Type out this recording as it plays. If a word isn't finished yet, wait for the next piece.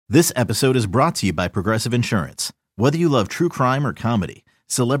This episode is brought to you by Progressive Insurance. Whether you love true crime or comedy,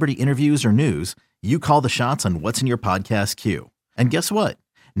 celebrity interviews or news, you call the shots on what's in your podcast queue. And guess what?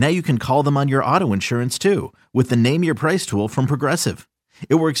 Now you can call them on your auto insurance too with the Name Your Price tool from Progressive.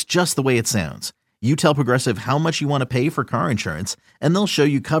 It works just the way it sounds. You tell Progressive how much you want to pay for car insurance, and they'll show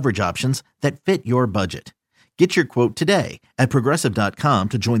you coverage options that fit your budget. Get your quote today at Progressive.com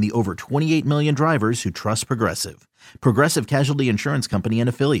to join the over 28 million drivers who trust Progressive. Progressive Casualty Insurance Company and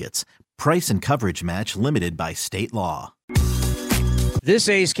Affiliates. Price and coverage match limited by state law. This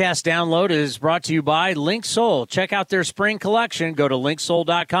A's Cast download is brought to you by Linksoul. Check out their spring collection. Go to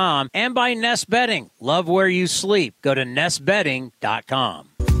linksoul.com. And by Nest Bedding. Love where you sleep. Go to nestbedding.com.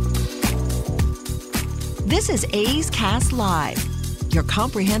 This is A's Cast Live, your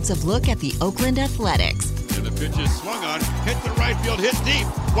comprehensive look at the Oakland Athletics. And the pitch is swung on, hit the right field, hit deep.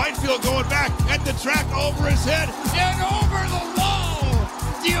 Whitefield going back at the track, over his head, and over the wall.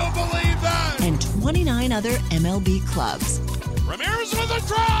 Do you believe that? And 29 other MLB clubs. Ramirez with a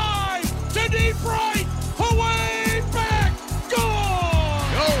drive to deep right, away back,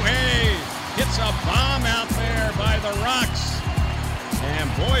 gone. Gohei hits a bomb out there by the Rocks. And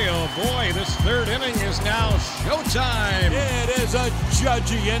boy, oh boy, this third inning is now showtime. It is a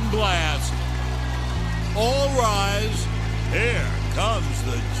Judgian blast. All rise. Here comes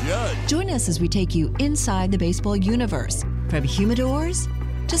the judge. Join us as we take you inside the baseball universe, from humidors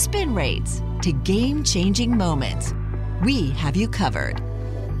to spin rates to game-changing moments. We have you covered.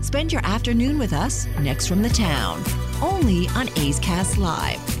 Spend your afternoon with us next from the town, only on A's Cast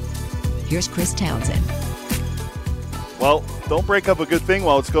Live. Here's Chris Townsend. Well, don't break up a good thing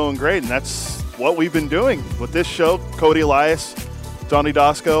while it's going great, and that's what we've been doing with this show. Cody Elias, Donnie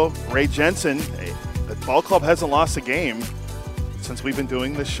Dosco, Ray Jensen. The ball club hasn't lost a game since we've been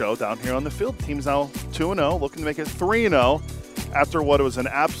doing this show down here on the field. Team's now 2-0, looking to make it 3-0 after what was an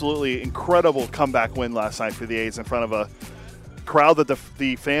absolutely incredible comeback win last night for the A's in front of a crowd that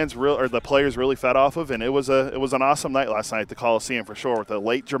the fans or the players really fed off of, and it was an awesome night last night at the Coliseum for sure, with a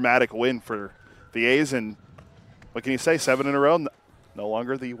late dramatic win for the A's. And what can you say? 7 in a row, no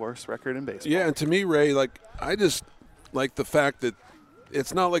longer the worst record in baseball. Yeah, and to me, Ray, I just like the fact that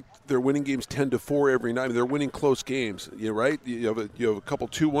it's not like they're winning games 10-4 every night. I mean, they're winning close games, right? You have a couple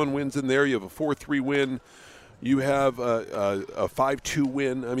 2-1 wins in there. You have a 4-3 win. You have a 5-2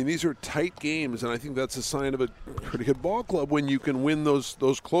 win. I mean, these are tight games, and I think that's a sign of a pretty good ball club when you can win those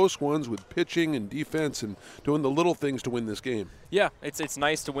close ones with pitching and defense and doing the little things to win this game. Yeah, it's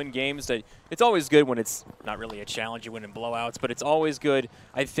nice to win games. It's always good when it's not really a challenge, you win in blowouts, but it's always good,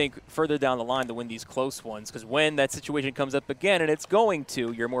 I think, further down the line to win these close ones, because when that situation comes up again, and it's going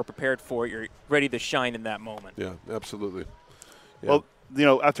to, you're more prepared for it. You're ready to shine in that moment. Yeah, absolutely. Yeah. Well,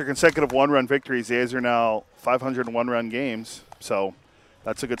 after consecutive one-run victories, the A's are now 501-run games, so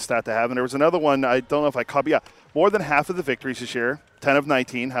that's a good stat to have. And there was another one, I don't know if I caught, but more than half of the victories this year, 10 of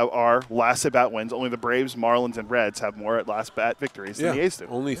 19, are last-at-bat wins. Only the Braves, Marlins, and Reds have more at last-bat victories than the A's do.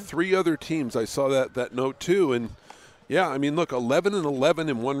 Only 3 other teams. I saw that note, too. And, yeah, I mean, look, 11-11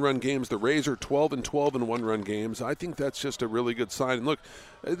 in one-run games. The Rays are 12-12 in one-run games. I think that's just a really good sign. And, look,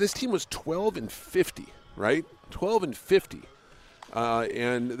 this team was 12-50, right? 12-50.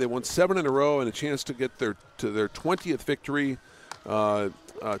 And they won 7 in a row and a chance to get their 20th victory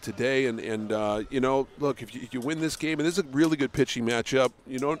today. And look, if you win this game, and this is a really good pitching matchup.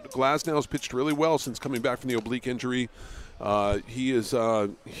 Glasnow's pitched really well since coming back from the oblique injury. He's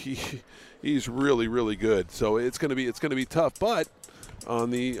really, really good. So it's going to be tough. But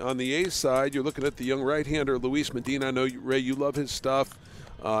on the A's side, you're looking at the young right-hander Luis Medina. I know Ray, you love his stuff,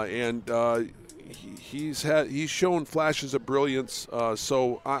 He's shown flashes of brilliance,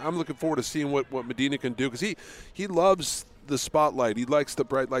 so I'm looking forward to seeing what Medina can do, because he loves the spotlight. He likes the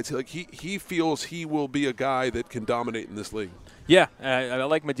bright lights. He feels he will be a guy that can dominate in this league. Yeah, I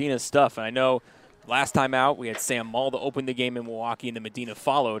like Medina's stuff, and I know last time out we had Sam Mull to open the game in Milwaukee, and then Medina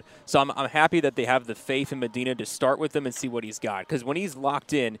followed. So I'm happy that they have the faith in Medina to start with him and see what he's got, because when he's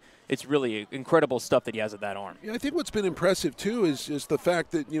locked in, it's really incredible stuff that he has at that arm. Yeah, I think what's been impressive, too, is the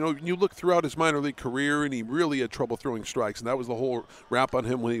fact that, you look throughout his minor league career, and he really had trouble throwing strikes, and that was the whole rap on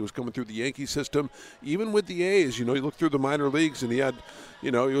him when he was coming through the Yankee system. Even with the A's, you look through the minor leagues, and he had,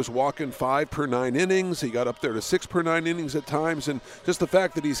 he was walking 5 per 9 innings. He got up there to 6 per 9 innings at times, and just the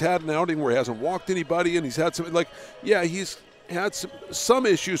fact that he's had an outing where he hasn't walked anybody, and he's had some, he's had some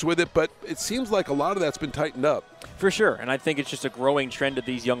issues with it, but it seems like a lot of that's been tightened up. For sure, and I think it's just a growing trend of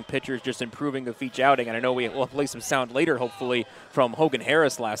these young pitchers just improving with each outing. And I know we'll play some sound later, hopefully, from Hogan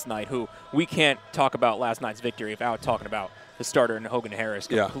Harris last night, who we can't talk about last night's victory without talking about the starter and Hogan Harris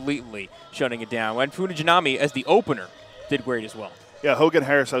completely shutting it down. And Fujinami, as the opener, did great as well. Yeah, Hogan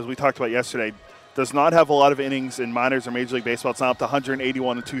Harris, as we talked about yesterday, does not have a lot of innings in minors or Major League Baseball. It's not up to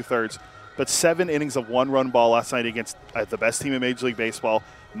 181 2/3, but 7 innings of one-run ball last night against the best team in Major League Baseball.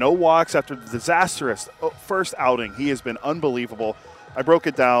 No walks after the disastrous first outing. He has been unbelievable. I broke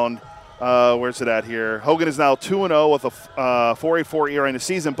it down. Where's it at here? Hogan is now 2-0 with a 4.84 ERA in the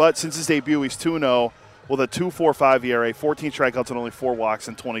season, but since his debut, he's 2-0 with a 2.45 ERA, 14 strikeouts and only 4 walks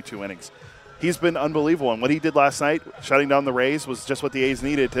in 22 innings. He's been unbelievable, and what he did last night, shutting down the Rays, was just what the A's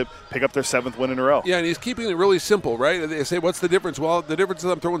needed to pick up their 7th win in a row. Yeah, and he's keeping it really simple, right? They say, what's the difference? Well, the difference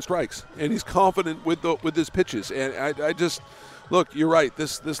is I'm throwing strikes, and he's confident with his pitches. And I just look, you're right.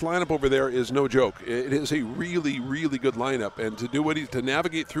 This lineup over there is no joke. It is a really, really good lineup, and to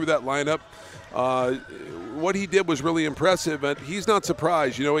navigate through that lineup, what he did was really impressive, and he's not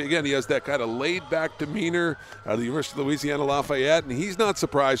surprised. Again, he has that kind of laid-back demeanor out of the University of Louisiana Lafayette, and he's not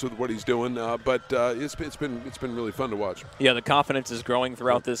surprised with what he's doing. But it's been really fun to watch. Yeah, the confidence is growing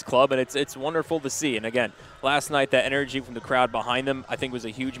throughout this club, and it's wonderful to see. And again, last night that energy from the crowd behind them, I think, was a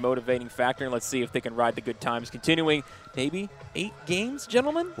huge motivating factor. And let's see if they can ride the good times, continuing maybe 8 games,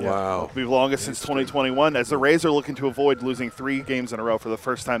 gentlemen. Yeah. Wow, it'll be longest since 2021, as the Rays are looking to avoid losing 3 games in a row for the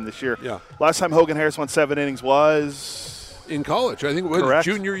first time this year. Yeah. Last time Hogan Harris won 7 innings was in college. I think it was correct.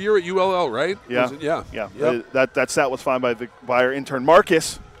 Junior year at ULL, right? Yeah, yeah. Yep. That stat was found by our intern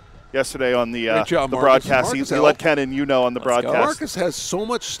Marcus yesterday on the broadcast. He let Ken and on the broadcast. Marcus has so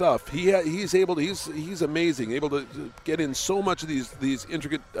much stuff. He's amazing, able to get in so much of these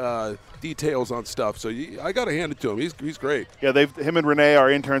intricate details on stuff. So I got to hand it to him. He's great. Yeah, him and Renee, our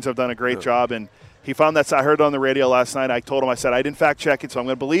interns, have done a great job, and he found that. I heard it on the radio last night. I told him, I said, I didn't fact check it, so I'm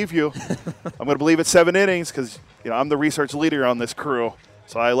going to believe you. I'm going to believe it's 7 innings because I'm the research leader on this crew.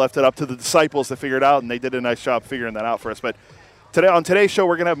 So I left it up to the disciples to figure it out, and they did a nice job figuring that out for us. But on today's show,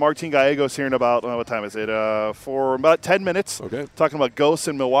 we're going to have Martin Gallegos here in about, what time is it? For about 10 minutes. Okay. Talking about ghosts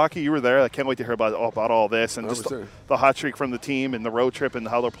in Milwaukee. You were there. I can't wait to hear about all this and just the hot streak from the team and the road trip and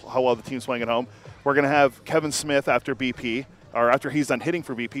how well the team's playing at home. We're going to have Kevin Smith after BP, or after he's done hitting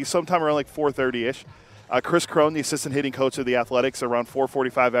for BP, sometime around like 4:30-ish. Chris Crone, the assistant hitting coach of the Athletics, around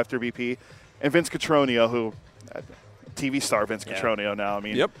 4:45 after BP. And Vince Cotroneo, who TV star Vince Cotroneo now. I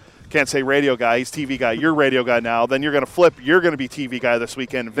mean, yep. Can't say radio guy. He's TV guy. You're radio guy now. Then you're going to flip. You're going to be TV guy this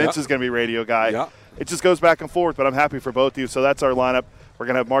weekend. Vince is going to be radio guy. Yeah. It just goes back and forth, but I'm happy for both of you. So that's our lineup. We're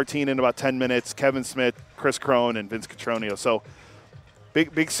going to have Martine in about 10 minutes, Kevin Smith, Chris Crone, and Vince Cotroneo. So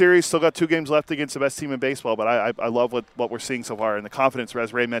big series. Still got 2 games left against the best team in baseball, but I love what we're seeing so far. And the confidence,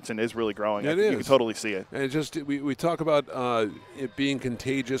 as Ray mentioned, is really growing. It is. You can totally see it. And we talk about it being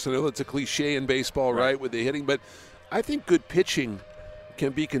contagious. I know that's a cliche in baseball, right, with the hitting, but I think good pitching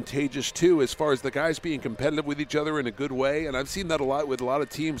can be contagious too, as far as the guys being competitive with each other in a good way. And I've seen that a lot with a lot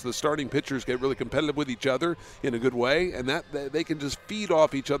of teams. The starting pitchers get really competitive with each other in a good way, and that they can just feed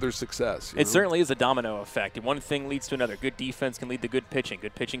off each other's success. It certainly is a domino effect. One thing leads to another. Good defense can lead to good pitching.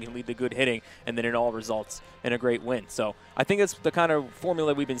 Good pitching can lead to good hitting, and then it all results in a great win. So I think that's the kind of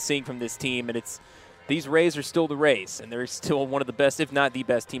formula we've been seeing from this team, and these Rays are still the Rays, and they're still one of the best, if not the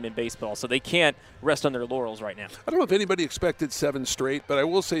best team in baseball. So they can't rest on their laurels right now. I don't know if anybody expected 7 straight, but I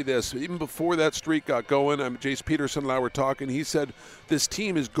will say this. Even before that streak got going, Jace Peterson and I were talking. He said this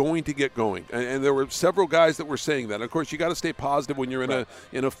team is going to get going. And there were several guys that were saying that. And of course, you got to stay positive when you're in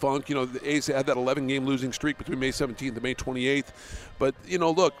a funk. The A's had that 11-game losing streak between May 17th and May 28th. But,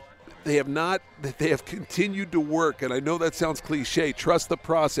 look, they have continued to work, and I know that sounds cliche. Trust the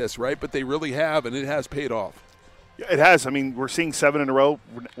process, right? But they really have, and it has paid off. It has. I mean, we're seeing 7 in a row.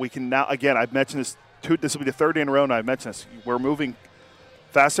 We can now, again, I've mentioned this, this will be the 3rd day in a row, and I've mentioned this. We're moving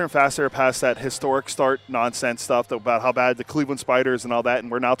faster and faster past that historic start nonsense stuff about how bad the Cleveland Spiders and all that, and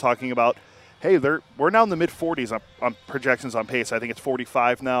we're now talking about, hey, we're now in the mid-40s on projections on pace. I think it's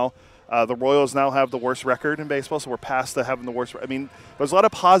 45 now. The Royals now have the worst record in baseball, so we're past having the worst. I mean, there's a lot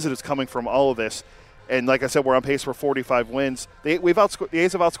of positives coming from all of this. And like I said, we're on pace for 45 wins. The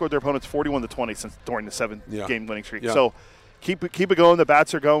A's have outscored their opponents 41-20 during the 7-game winning streak. Yeah. So keep it going. The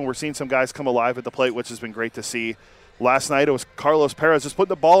bats are going. We're seeing some guys come alive at the plate, which has been great to see. Last night it was Carlos Perez just putting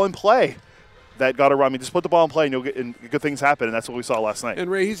the ball in play that got a run. I mean, just put the ball in play and good things happen, and that's what we saw last night. And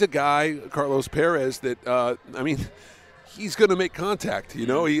Ray, he's a guy, Carlos Perez, that he's going to make contact. He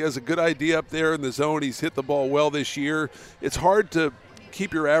has a good idea up there in the zone. He's hit the ball well this year. It's hard to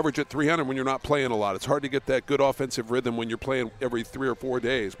keep your average at 300 when you're not playing a lot. It's hard to get that good offensive rhythm when you're playing every 3 or 4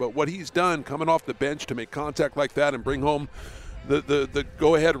 days. But what he's done coming off the bench to make contact like that and bring home the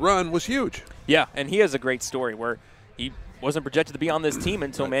go-ahead run was huge. Yeah, and he has a great story where he wasn't projected to be on this team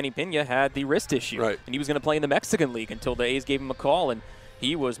until Manny Pena had the wrist issue. Right. And he was going to play in the Mexican League until the A's gave him a call, and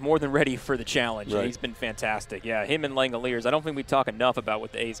he was more than ready for the challenge. Right. He's been fantastic. Yeah, him and Langoliers. I don't think we talk enough about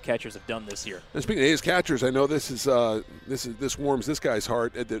what the A's catchers have done this year. And speaking of A's catchers, I know this warms this guy's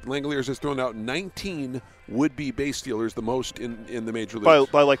heart. That Langoliers has thrown out 19 would-be base stealers, the most in the major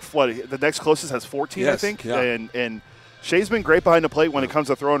leagues. By like what? The next closest has 14, yes, I think. Yeah. And Shea's been great behind the plate when it comes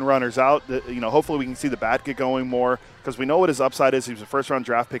to throwing runners out. Hopefully we can see the bat get going more because we know what his upside is. He was a first-round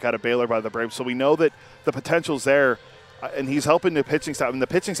draft pick out of Baylor by the Braves, so we know that the potential's there. And he's helping the pitching staff, and the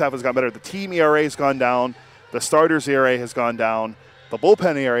pitching staff has gotten better. The team ERA has gone down. The starters ERA has gone down. The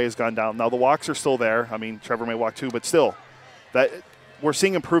bullpen ERA has gone down. Now the walks are still there. I mean, Trevor may walk too, but still, that we're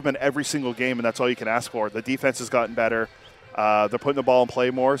seeing improvement every single game, and that's all you can ask for. The defense has gotten better. They're putting the ball in play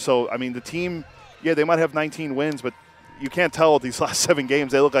more. So, I mean, the team, they might have 19 wins, but you can't tell these last 7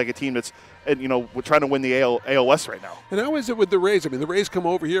 games. They look like a team that's, we're trying to win the AL West right now. And how is it with the Rays? I mean, the Rays come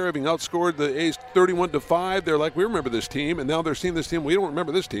over here having outscored the A's 31-5. They're like, we remember this team, and now they're seeing this team. We don't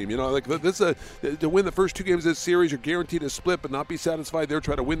remember this team. To win the first 2 games of this series, you're guaranteed a split, but not be satisfied. They're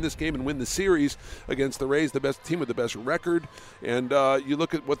trying to win this game and win the series against the Rays, the best team with the best record. And you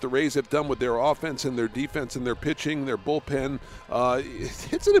look at what the Rays have done with their offense and their defense and their pitching, their bullpen.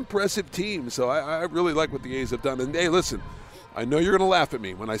 It's an impressive team. So I really like what the A's have done. And hey, listen, I know you're going to laugh at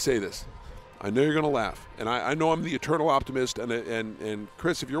me when I say this. I know you're going to laugh, and I know I'm the eternal optimist. And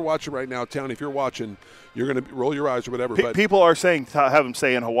Chris, if you're watching right now, Town, if you're watching, you're going to roll your eyes or whatever. But people are saying to have him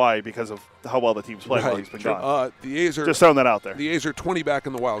stay in Hawaii because of how well the team's played while he's been gone. The A's are just throwing that out there. The A's are 20 back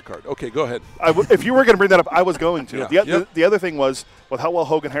in the wild card. Okay, go ahead. If you were going to bring that up, I was going to. Yeah. The other thing was with how well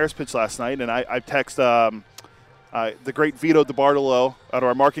Hogan Harris pitched last night, and I text the great Vito DiBartolo out of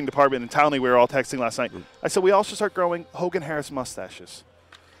our marketing department in Townley. We were all texting last night. I said we all should start growing Hogan Harris mustaches.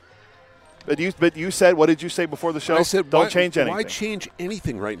 But you said, what did you say before the show? I said, don't change anything. Why change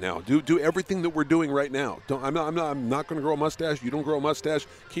anything right now? Do everything that we're doing right now. I'm not going to grow a mustache. You don't grow a mustache.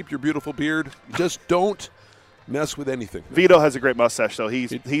 Keep your beautiful beard. Just don't mess with anything. Vito has a great mustache, though.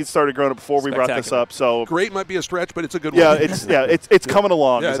 He started growing it before we brought this up. So great might be a stretch, but it's a good one. It's coming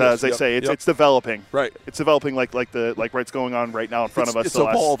along, as they say. It's developing. Right. It's developing like what's going on right now in front of us. It's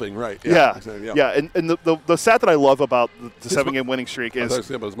evolving, right? Yeah. And the stat that I love about the 7-game winning streak is I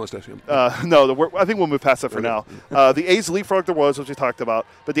thought his mustache. I think we'll move past that for now. The A's leapfrogged the Royals, which we talked about,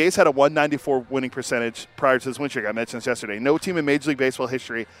 but the A's had a 194 winning percentage prior to this win streak. I mentioned this yesterday. No team in Major League Baseball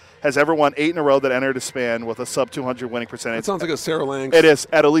history has ever won 8 in a row that entered a span with a sub-200 winning percentage. It sounds like a Sarah Lang. It is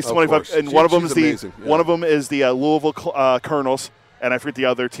at least 25, and one of them is the Louisville Colonels, and I forget the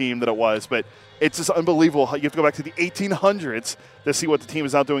other team that it was, but it's just unbelievable. You have to go back to the 1800s to see what the team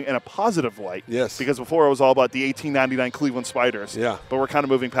is now doing in a positive light. Yes, because before it was all about the 1899 Cleveland Spiders. Yeah, but we're kind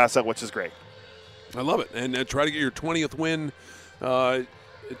of moving past that, which is great. I love it, and try to get your 20th win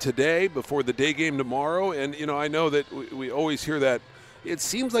today before the day game tomorrow. And I know that we always hear that. It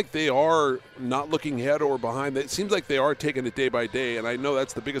seems like they are not looking ahead or behind. It seems like they are taking it day by day, and I know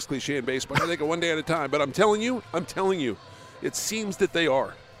that's the biggest cliche in baseball. They take it one day at a time. But I'm telling you, it seems that they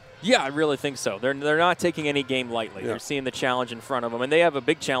are. Yeah, I really think so. They're not taking any game lightly. Yeah. They're seeing the challenge in front of them, and they have a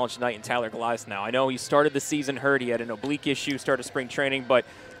big challenge tonight in Tyler Goliath now. I know he started the season hurt. He had an oblique issue, started spring training, but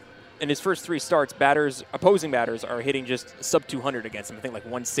in his first 3 starts, opposing batters are hitting just sub-200 against him. I think like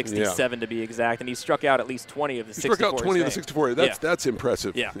 167 to be exact, and he struck out at least 20 of the 64. Struck out 20 of the 64. That's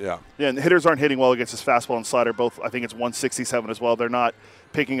impressive. Yeah, and the hitters aren't hitting well against his fastball and slider. Both, I think it's 167 as well. They're not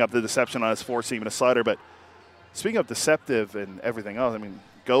picking up the deception on his 4-seam and his slider. But speaking of deceptive and everything else, I mean,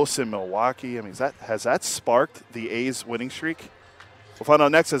 ghosts in Milwaukee. I mean, has that sparked the A's winning streak? We'll find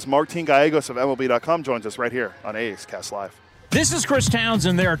out next as Martin Gallegos of MLB.com joins us right here on A's Cast Live. This is Chris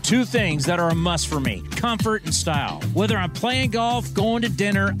Townsend. There are 2 things that are a must for me: comfort and style. Whether I'm playing golf, going to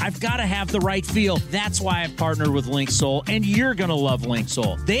dinner, I've got to have the right feel. That's why I've partnered with Linksole, and you're going to love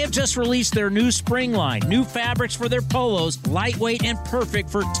Linksole. They have just released their new spring line, new fabrics for their polos, lightweight and perfect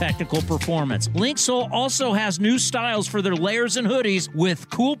for technical performance. Linksole also has new styles for their layers and hoodies with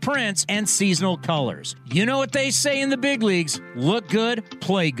cool prints and seasonal colors. You know what they say in the big leagues: look good,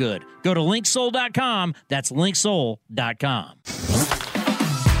 play good. Go to linksole.com. That's linksole.com.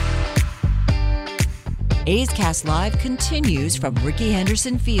 A's Cast Live continues from Rickey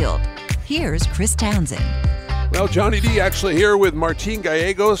Henderson Field. Here's Chris Townsend. Well, Johnny D actually here with Martin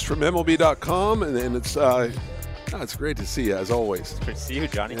Gallegos from MLB.com, and it's great to see you, as always. Great to see you,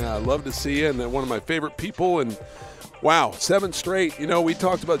 Johnny. Yeah, I love to see you, and one of my favorite people, and wow, 7 straight. We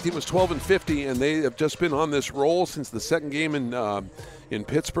talked about the team was 12-50, and they have just been on this roll since the second game in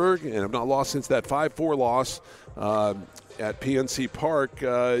Pittsburgh, and have not lost since that 5-4 loss at PNC Park.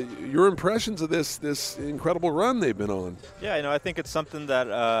 Your impressions of this incredible run they've been on? Yeah, I think it's something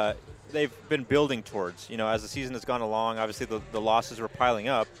that they've been building towards. As the season has gone along, obviously the losses were piling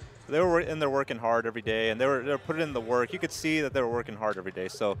up. They were in there working hard every day, and they were putting in the work. You could see that they were working hard every day.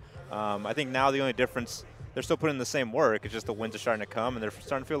 So I think now the only difference, they're still putting in the same work. It's just the wins are starting to come, and they're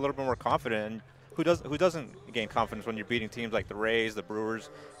starting to feel a little bit more confident. And who doesn't gain confidence when you're beating teams like the Rays, the Brewers,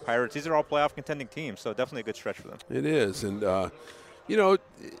 Pirates? These are all playoff contending teams, so definitely a good stretch for them. It is, and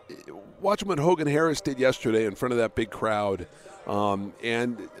watching what Hogan Harris did yesterday in front of that big crowd,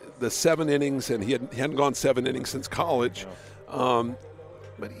 and the 7 innings, and he hadn't gone 7 innings since college.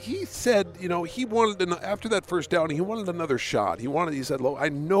 But he said, he wanted, after that first outing, he wanted another shot. He said, I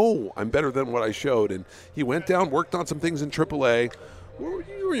know I'm better than what I showed. And he went down, worked on some things in AAA. What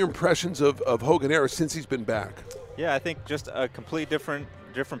were your impressions of Hogan Harris since he's been back? Yeah, I think just a complete different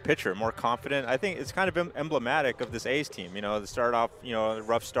pitcher, more confident. I think it's kind of emblematic of this A's team. They start off, a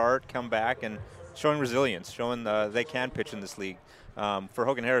rough start, come back, and showing resilience, showing they can pitch in this league. For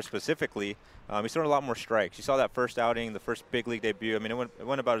Hogan Harris specifically, he's throwing a lot more strikes. You saw that first outing, the first big league debut. I mean, it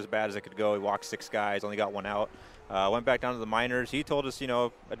went about as bad as it could go. He walked 6 guys, only got 1 out. Went back down to the minors. He told us,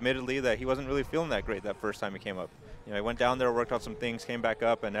 admittedly, that he wasn't really feeling that great that first time he came up. He went down there, worked on some things, came back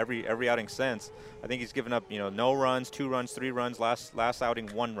up, and every outing since, I think he's given up, no runs, 2 runs, 3 runs. Last outing,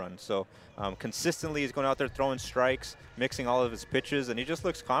 1 run. So consistently, he's going out there throwing strikes, mixing all of his pitches, and he just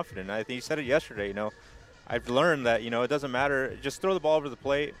looks confident. I think he said it yesterday. I've learned that, it doesn't matter. Just throw the ball over the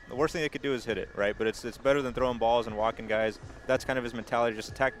plate. The worst thing they could do is hit it, right? But it's better than throwing balls and walking guys. That's kind of his mentality, just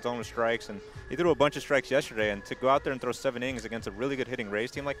attack the zone with strikes. And he threw a bunch of strikes yesterday. And to go out there and throw 7 innings against a really good hitting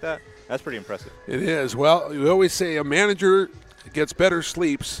Rays team like that, that's pretty impressive. It is. Well, we always say a manager gets better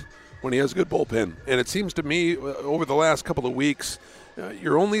sleeps when he has a good bullpen. And it seems to me over the last couple of weeks,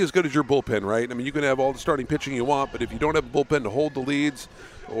 you're only as good as your bullpen, right? I mean, you can have all the starting pitching you want, but if you don't have a bullpen to hold the leads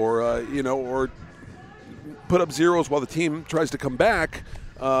or put up zeros while the team tries to come back,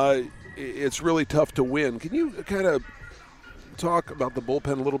 it's really tough to win. Can you kind of talk about the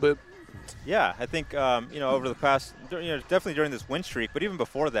bullpen a little bit? Yeah, I think, over the past, definitely during this win streak, but even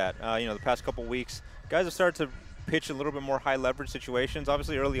before that, the past couple weeks, guys have started to pitch a little bit more high leverage situations.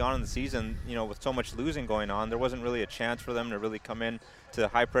 Obviously, early on in the season, with so much losing going on, there wasn't really a chance for them to really come in to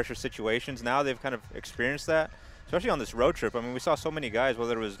high pressure situations. Now they've kind of experienced that. Especially on this road trip. I mean, we saw so many guys,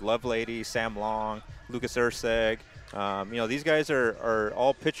 whether it was Lovelady, Sam Long, Lucas Erceg. These guys are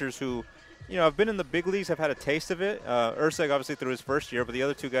all pitchers who, have been in the big leagues, have had a taste of it. Erceg, obviously, through his first year, but the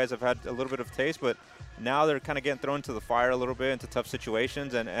other 2 guys have had a little bit of taste. But now they're kind of getting thrown to the fire a little bit into tough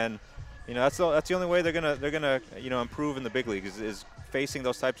situations. And that's the only way they're gonna improve in the big leagues is facing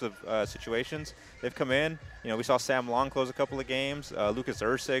those types of situations. They've come in. We saw Sam Long close a couple of games. Lucas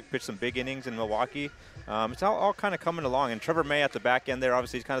Erceg pitched some big innings in Milwaukee. It's all kind of coming along. And Trevor May at the back end there,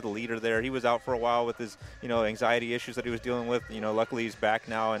 obviously he's kind of the leader there. He was out for a while with his, anxiety issues that he was dealing with. Luckily he's back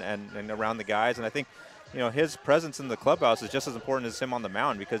now and around the guys. And I think, his presence in the clubhouse is just as important as him on the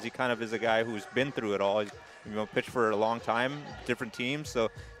mound because he kind of is a guy who's been through it all. He's pitched for a long time, different teams. So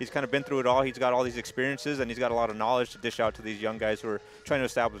he's kind of been through it all. He's got all these experiences, and he's got a lot of knowledge to dish out to these young guys who are trying to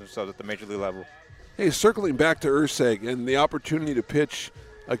establish themselves at the major league level. Hey, circling back to Erceg and the opportunity to pitch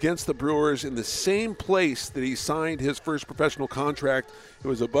against the Brewers in the same place that he signed his first professional contract. It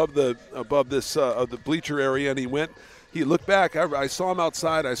was above the bleacher area, and he looked back. I saw him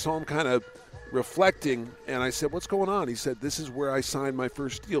outside. I saw him kind of reflecting, and I said, "What's going on?" He said, "This is where I signed my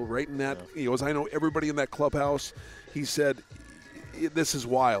first deal, right in that." He goes, "I know everybody in that clubhouse." He said, "This is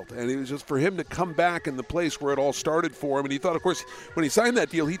wild," and it was just for him to come back in the place where it all started for him. And he thought, of course, when he signed that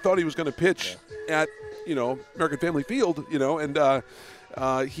deal, he thought he was going to pitch at American Family Field,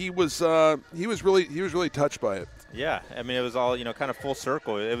 and he was really touched by it. Yeah, I mean, it was all kind of full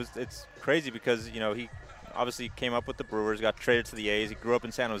circle. It's crazy because he obviously came up with the Brewers, got traded to the A's. He grew up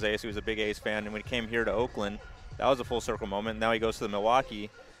in San Jose, so he was a big A's fan. And when he came here to Oakland, that was a full circle moment. Now he goes to the Milwaukee.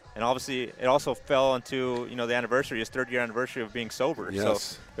 And obviously, it also fell into, the anniversary, his 3rd-year anniversary of being sober. Yes.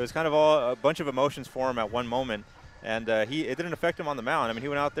 So it was kind of all a bunch of emotions for him at one moment. And it didn't affect him on the mound. I mean, he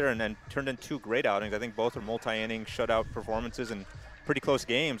went out there and turned in 2 great outings. I think both were multi-inning shutout performances and pretty close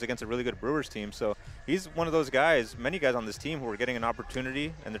games against a really good Brewers team. So he's one of those guys, many guys on this team who are getting an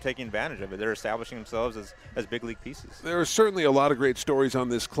opportunity, and they're taking advantage of it. They're establishing themselves as big league pieces. There are certainly a lot of great stories on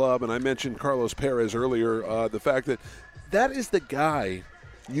this club, and I mentioned Carlos Perez earlier, the fact that is the guy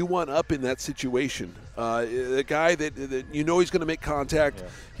you want up in that situation. The guy that you know he's going to make contact. Yeah.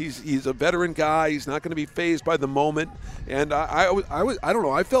 He's a veteran guy. He's not going to be fazed by the moment. And I don't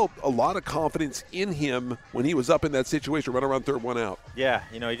know. I felt a lot of confidence in him when he was up in that situation, right around third one out. Yeah,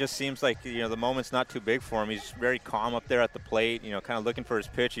 he just seems like the moment's not too big for him. He's very calm up there at the plate. Kind of looking for his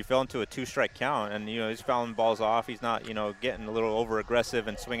pitch. He fell into a 2-strike count, and he's fouling balls off. He's not getting a little over aggressive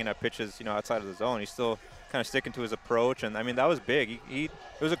and swinging at pitches outside of the zone. He's still kind of sticking to his approach, and I mean that was big. It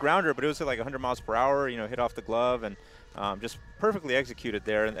was a grounder, but it was like 100 miles per hour. Hit off the glove and just perfectly executed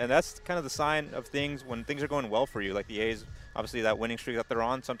there. And that's kind of the sign of things when things are going well for you. Like the A's, obviously that winning streak that they're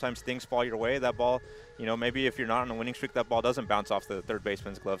on. Sometimes things fall your way. That ball, maybe if you're not on a winning streak, that ball doesn't bounce off the third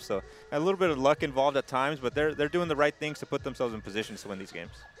baseman's glove. So a little bit of luck involved at times, but they're doing the right things to put themselves in positions to win these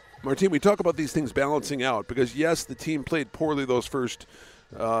games. Martin, we talk about these things balancing out because yes, the team played poorly those first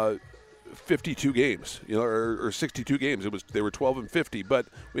 52 games, or 62 games. They were 12-50, but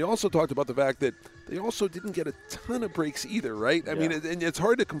we also talked about the fact that they also didn't get a ton of breaks either, right? I mean, and it's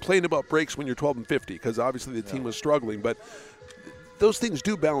hard to complain about breaks when you're 12-50 because obviously the team was struggling, but those things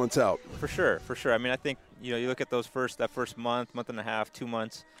do balance out. For sure. I mean, I think you look at that first month and a half, 2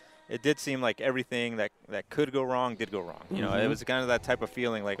 months. It did seem like everything that could go wrong did go wrong. It was kind of that type of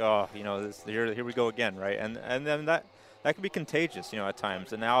feeling, like here we go again, right? And then that can be contagious, at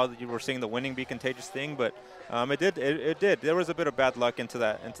times. And now we're seeing the winning be contagious thing, but it did. There was a bit of bad luck into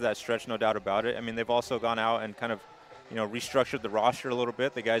that stretch, no doubt about it. I mean, they've also gone out and kind of, restructured the roster a little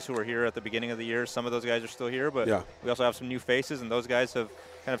bit. The guys who were here at the beginning of the year, some of those guys are still here, but we also have some new faces, and those guys have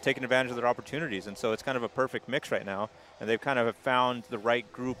kind of taken advantage of their opportunities. And so it's kind of a perfect mix right now, and they've kind of found the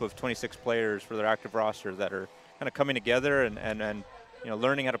right group of 26 players for their active roster that are kind of coming together and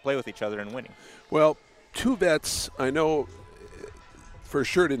learning how to play with each other and winning. Well, two vets, I know for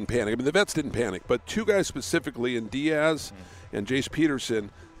sure didn't panic. I mean, the vets didn't panic, but two guys specifically in Diaz and Jace Peterson,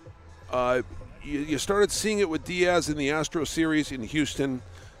 you started seeing it with Diaz in the Astro series in Houston.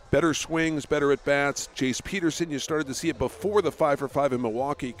 Better swings, better at-bats. Jace Peterson, you started to see it before the 5-for-5 in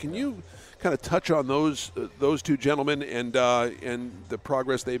Milwaukee. Can you kind of touch on those two gentlemen and the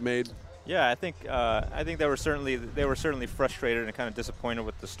progress they've made? Yeah, I think they were certainly frustrated and kind of disappointed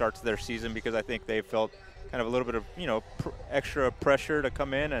with the start to their season because I think they felt kind of a little bit of extra pressure to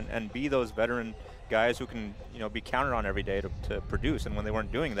come in and be those veteran guys who can be counted on every day to produce. And when they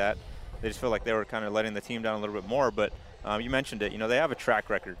weren't doing that, they just feel like they were kind of letting the team down a little bit more. But you mentioned it. They have a track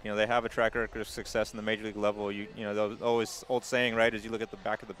record. They have a track record of success in the major league level. The always old saying, right, is you look at the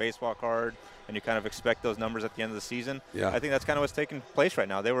back of the baseball card and you kind of expect those numbers at the end of the season. Yeah. I think that's kind of what's taking place right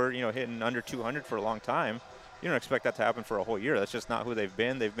now. They were, hitting under 200 for a long time. You don't expect that to happen for a whole year. That's just not who they've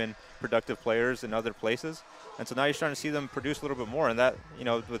been. They've been productive players in other places. And so now you're starting to see them produce a little bit more. And that,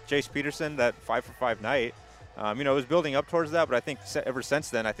 with Jace Peterson, that 5-for-5 night, it was building up towards that. But I think ever since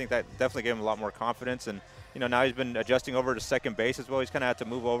then, I think that definitely gave him a lot more confidence. And, now he's been adjusting over to second base as well. He's kind of had to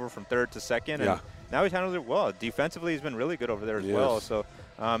move over from third to second. And now he's handled it well. Defensively, he's been really good over there as well. So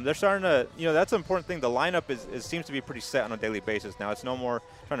they're starting to, that's an important thing. The lineup seems to be pretty set on a daily basis now. It's no more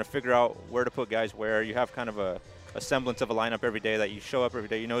trying to figure out where to put guys where. You have kind of a semblance of a lineup every day that you show up every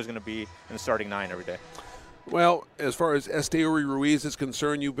day. Is going to be in the starting 9 every day. Well, as far as Esteury Ruiz is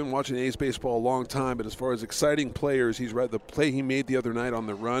concerned, you've been watching A's baseball a long time, but as far as exciting players, he's right. The play he made the other night on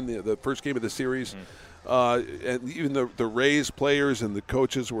the run, the first game of the series, and even the Rays players and the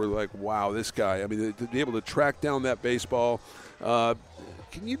coaches were like, wow, this guy. I mean, to be able to track down that baseball.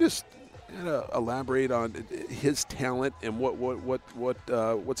 Can you just elaborate on his talent and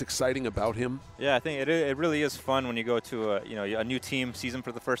what's exciting about him? Yeah, I think it really is fun when you go to a new team season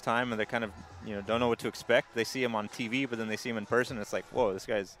for the first time and they kind of don't know what to expect. They see him on TV, but then they see him in person. And it's like, whoa, this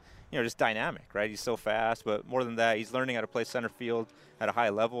guy's just dynamic, right? He's so fast, but more than that, he's learning how to play center field at a high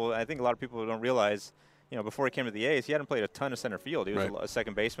level. I think a lot of people don't realize. Before he came to the A's, he hadn't played a ton of center field. He was a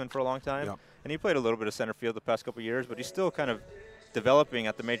second baseman for a long time, and he played a little bit of center field the past couple of years, but he's still kind of developing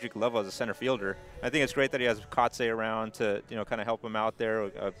at the major league level as a center fielder. I think it's great that he has Kotze around to kind of help him out there.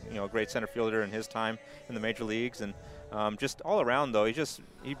 A great center fielder in his time in the major leagues, and just all around though,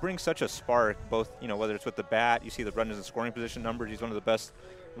 he brings such a spark. Both whether it's with the bat, you see the runners in scoring position numbers. He's one of the best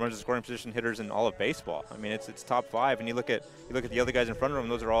runners in scoring position hitters in all of baseball. I mean, it's top 5, and you look at the other guys in front of him.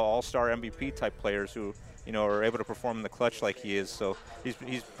 Those are all-star MVP type players who are able to perform in the clutch like he is. So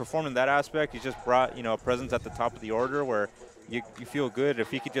he's performed in that aspect. He's just brought a presence at the top of the order where you feel good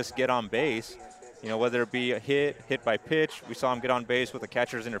if he could just get on base. Whether it be a hit by pitch. We saw him get on base with a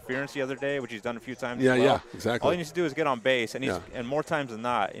catcher's interference the other day, which he's done a few times. Yeah, exactly. All he needs to do is get on base, and and more times than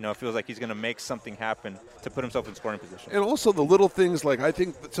not, it feels like he's going to make something happen to put himself in scoring position. And also the little things, like I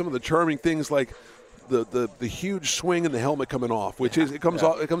think that some of the charming things, like the huge swing and the helmet coming off, which is it comes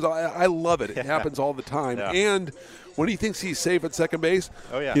off. I love it. It happens all the time. Yeah. And when he thinks he's safe at second base,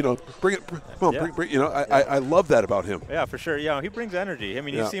 bring it. Come on, bring. I love that about him. Yeah, for sure. He brings energy. I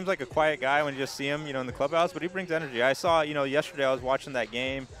mean, he seems like a quiet guy when you just see him, in the clubhouse, but he brings energy. I saw, yesterday I was watching that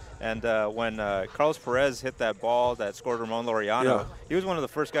game. And when Carlos Perez hit that ball that scored Ramon Laureano, he was one of the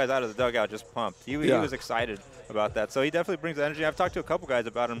first guys out of the dugout just pumped. He was excited about that. So he definitely brings energy. I've talked to a couple guys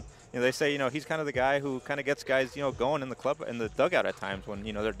about him. They say, he's kind of the guy who kind of gets guys, going in the dugout at times when,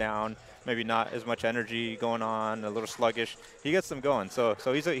 they're down, maybe not as much energy going on, a little sluggish. He gets them going. So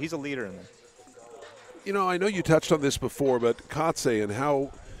he's a leader in there. I know you touched on this before, but Kotsay and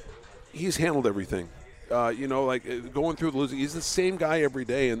how he's handled everything. Like going through the losing, he's the same guy every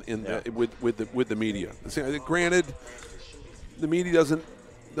day with the media. Granted, the media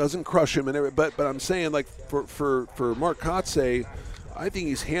doesn't crush him, but I'm saying like for Mark Kotsay, I think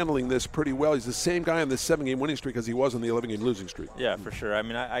he's handling this pretty well. He's the same guy on this 7-game winning streak as he was on the 11-game losing streak. Yeah, for sure. I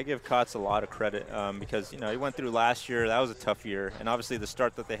mean, I give Kotz a lot of credit because he went through last year. That was a tough year, and obviously the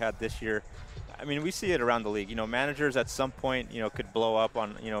start that they had this year. I mean, we see it around the league. Managers at some point, could blow up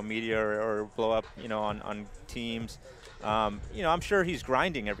on, media or blow up, on teams. I'm sure he's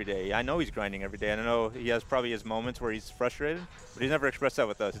grinding every day. I know he's grinding every day. And I know he has probably his moments where he's frustrated, but he's never expressed that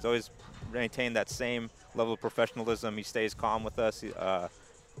with us. He's always maintained that same level of professionalism. He stays calm with us. And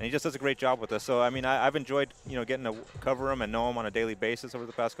he just does a great job with us. So, I mean, I've enjoyed, getting to cover him and know him on a daily basis over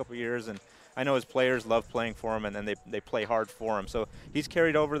the past couple of years. And I know his players love playing for him, and then they play hard for him. So he's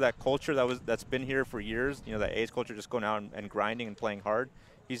carried over that culture that's been here for years. That A's culture, just going out and grinding and playing hard.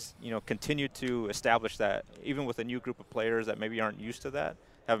 He's continued to establish that, even with a new group of players that maybe aren't used to that,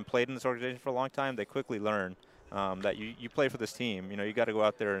 haven't played in this organization for a long time. They quickly learn that you play for this team. You got to go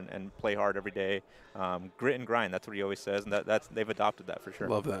out there and play hard every day. Grit and grind. That's what he always says, and they've adopted that for sure.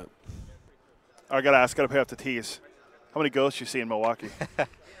 Love that. I got to pay off the tease. How many ghosts you see in Milwaukee?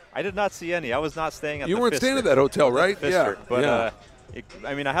 I did not see any. I was not staying at You weren't staying at that hotel, right? Yeah. But,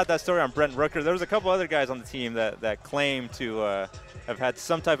 I had that story on Brent Rooker. There was a couple other guys on the team that claim to have had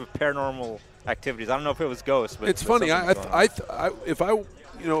some type of paranormal activities. I don't know if it was ghosts. But it's funny. If I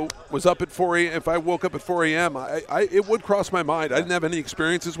was up at 4 a.m., if I woke up at 4 a.m., it would cross my mind. I didn't have any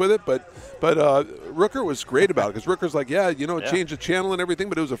experiences with it, but Rooker was great about it because Rooker's like, changed the channel and everything,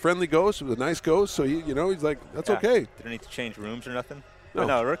 but it was a friendly ghost. It was a nice ghost, so he's like, that's okay. Didn't need to change rooms or nothing.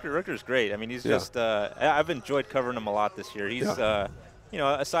 No, Rooker's great. I mean, he's just I've enjoyed covering him a lot this year. He's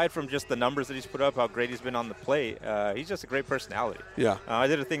aside from just the numbers that he's put up, how great he's been on the plate, he's just a great personality. Yeah. I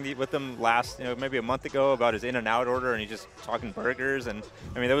did a thing with him last, maybe a month ago about his In-N-Out order, and he's just talking burgers, and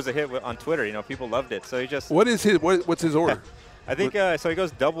I mean, there was a hit on Twitter. People loved it. So he just. What's his order? I think so. He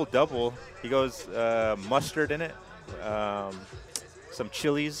goes double. He goes mustard in it, some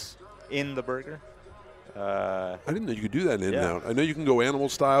chilies in the burger. I didn't know you could do that in In-N-Out. I know you can go animal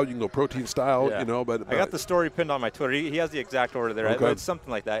style, you can go protein style, but I got the story pinned on my Twitter. He has the exact order there. Okay. It's something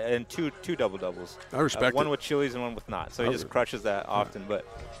like that, and two double doubles. I respect one it. with chilies and one with not. So he just crushes that often. But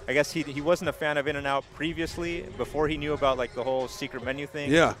I guess he wasn't a fan of In-N-Out previously, before he knew about like the whole secret menu thing.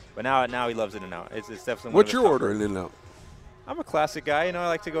 Yeah. But now he loves In-N-Out. It's definitely. What's your order in In-N-Out? I'm a classic guy. I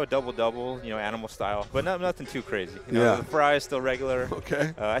like to go double, animal style, but nothing too crazy. The fries still regular.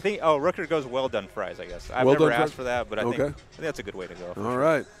 Okay. I think Rooker goes well done fries. I guess I've well never asked for that, but I think that's a good way to go. All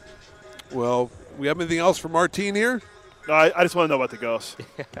right. Well, we have anything else for Martine here? No, I just want to know about the ghosts.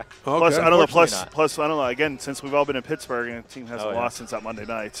 Okay. Plus, I don't know. Plus, I don't know. Again, since we've all been in Pittsburgh and the team hasn't lost since that Monday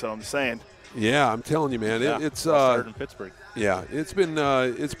night, so I'm saying. Yeah, I'm telling you, man. It's in Pittsburgh. Yeah, it's been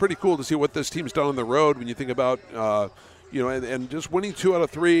it's pretty cool to see what this team's done on the road when you think about. And just winning 2 out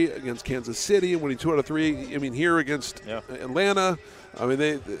of 3 against Kansas City and winning 2 out of 3. I mean, here against Atlanta. I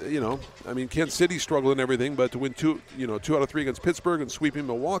mean, Kansas City struggled and everything, but to win 2 out of 3 against Pittsburgh and sweeping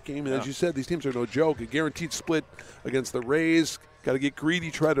Milwaukee. I mean, as you said, these teams are no joke. A guaranteed split against the Rays. Got to get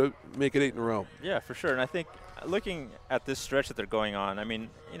greedy, try to make it 8 in a row. Yeah, for sure. And I think looking at this stretch that they're going on, I mean,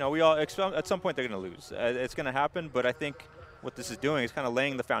 we all expect at some point they're going to lose. It's going to happen, but I think what this is doing is kind of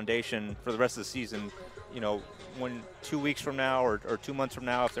laying the foundation for the rest of the season. When 2 weeks from now or 2 months from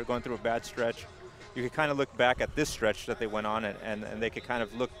now, if they're going through a bad stretch, you could kind of look back at this stretch that they went on and they could kind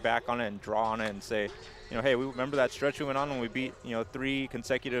of look back on it and draw on it and say, hey, we remember that stretch we went on when we beat, 3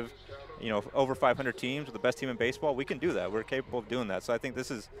 consecutive, over 500 teams with the best team in baseball. We can do that. We're capable of doing that. So I think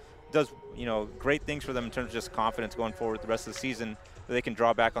this does great things for them in terms of just confidence going forward the rest of the season. they can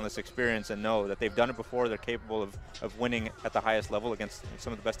draw back on this experience and know that they've done it before. They're capable of winning at the highest level against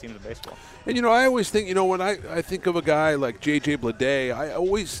some of the best teams in baseball. And I always think, when I think of a guy like J.J. Bleday, I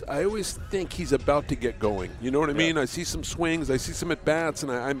always think he's about to get going. You know what I mean? I see some swings, I see some at bats,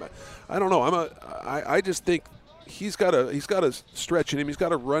 and I don't know. I just think he's got a stretch in him. He's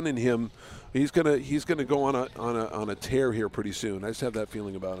got a run in him. He's gonna go on a tear here pretty soon. I just have that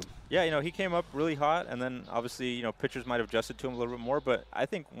feeling about him. Yeah, he came up really hot, and then obviously pitchers might have adjusted to him a little bit more. But I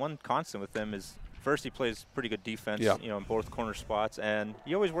think one constant with him is first he plays pretty good defense, in both corner spots, and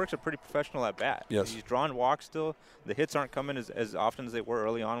he always works a pretty professional at bat. Yes. He's drawing walks still. The hits aren't coming as often as they were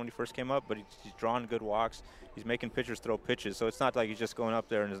early on when he first came up, but he's drawing good walks. He's making pitchers throw pitches, so it's not like he's just going up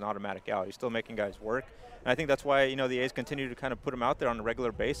there and is an automatic out. He's still making guys work. And I think that's why, the A's continue to kind of put him out there on a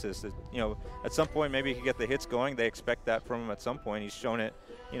regular basis. That, at some point maybe he can get the hits going. They expect that from him at some point. He's shown it,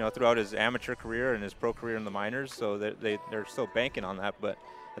 throughout his amateur career and his pro career in the minors, so they're still banking on that. But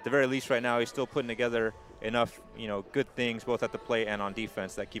at the very least right now, he's still putting together enough, good things both at the plate and on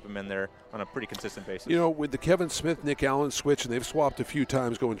defense that keep him in there on a pretty consistent basis. With the Kevin Smith, Nick Allen switch, and they've swapped a few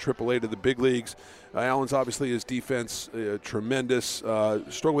times going AAA to the big leagues. Allen's obviously his defense tremendous,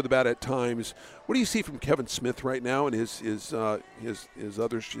 struggled with the bat at times. What do you see from Kevin Smith right now and his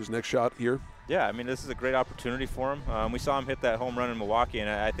next shot here? Yeah, this is a great opportunity for him. We saw him hit that home run in Milwaukee, and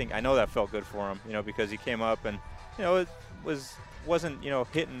I know that felt good for him, because he came up and, it wasn't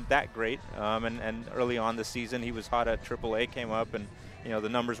hitting that great, and early on this season he was hot at AAA, came up, and the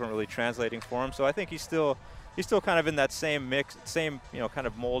numbers weren't really translating for him. So I think he's still kind of in that same mix, kind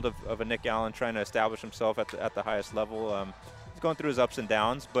of mold of a Nick Allen, trying to establish himself at the highest level. He's going through his ups and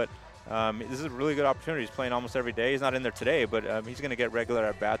downs, but this is a really good opportunity. He's playing almost every day. He's not in there today, but he's going to get regular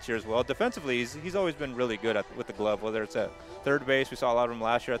at bats here as well. Defensively, he's always been really good with the glove, whether it's at third base. We saw a lot of him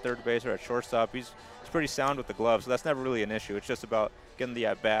last year at third base, or at shortstop. He's pretty sound with the glove, so that's never really an issue. It's just about getting the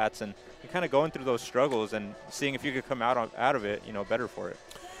at-bats and kind of going through those struggles and seeing if you could come out of it, better for it.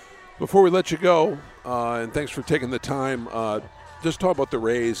 Before we let you go, and thanks for taking the time, just talk about the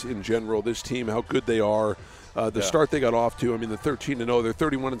Rays in general, this team, how good they are. Start they got off to, they're 13-0, they're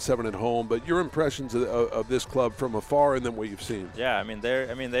 31-7 at home. But your impressions of this club from afar, and then what you've seen. Yeah,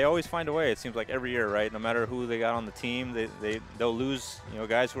 they always find a way. It seems like every year, right? No matter who they got on the team, they'll lose,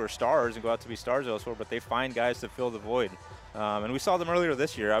 guys who are stars and go out to be stars elsewhere. But they find guys to fill the void. And we saw them earlier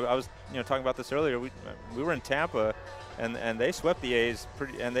this year. I was, talking about this earlier. We were in Tampa, and they swept the A's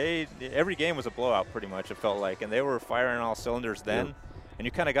every game was a blowout pretty much. It felt like, and they were firing all cylinders then. Yeah. And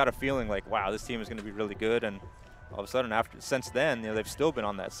you kind of got a feeling like, wow, this team is going to be really good. And all of a sudden, since then, they've still been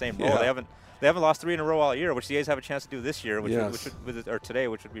on that same roll. Yeah. They haven't lost 3 in a row all year, which the A's have a chance to do this year, or today,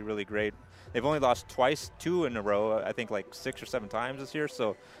 which would be really great. They've only lost twice, 2 in a row, I think like 6 or 7 times this year.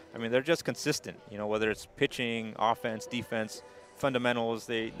 So, they're just consistent. Whether it's pitching, offense, defense, fundamentals,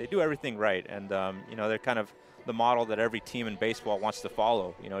 they do everything right. And they're kind of the model that every team in baseball wants to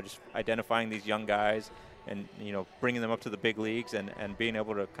follow. Just identifying these young guys and bringing them up to the big leagues and being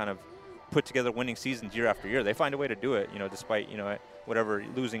able to kind of put together winning seasons year after year. They find a way to do it, despite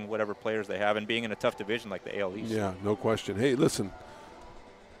losing whatever players they have and being in a tough division like the AL East. Yeah, no question. Hey, listen,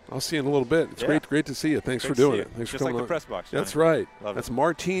 I'll see you in a little bit. It's great to see you. Thanks for doing it. Thanks for coming like on. The press box. That's right. Love That's it.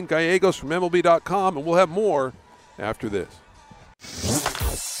 Martin Gallegos from MLB.com, and we'll have more after this.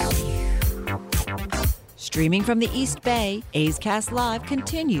 Streaming from the East Bay, A's Cast Live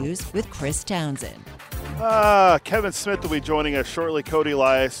continues with Chris Townsend. Kevin Smith will be joining us shortly. Cody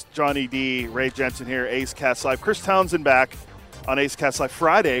Elias, Johnny D, Ray Jensen here, A's Cast Live. Chris Townsend back on A's Cast Live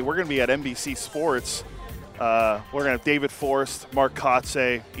Friday. We're going to be at NBC Sports. We're going to have David Forrest, Mark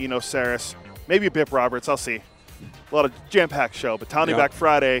Kotze, Eno Saris, maybe Bip Roberts. I'll see. A lot of jam-packed show. But Townie back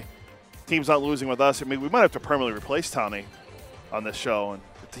Friday. Team's not losing with us. We might have to permanently replace Townie on this show, and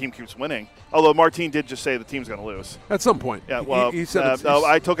the team keeps winning. Although Martin did just say the team's going to lose. At some point. Yeah, well, he said no,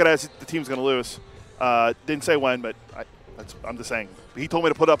 I took it as the team's going to lose. Didn't say when, but I'm just saying. He told me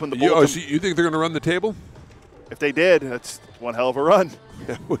to put up in the bulletin. So you think they're going to run the table? If they did, that's one hell of a run.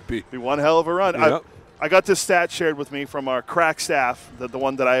 That would be. Be one hell of a run. Yep. I got this stat shared with me from our crack staff, the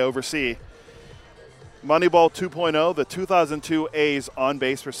one that I oversee. Moneyball 2.0, the 2002 A's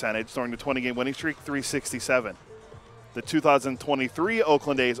on-base percentage during the 20-game winning streak, 367. The 2023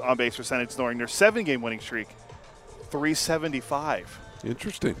 Oakland A's on-base percentage during their 7-game winning streak, 375.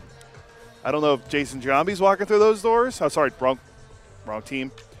 Interesting. I don't know if Jason Giambi's walking through those doors. Oh, sorry, wrong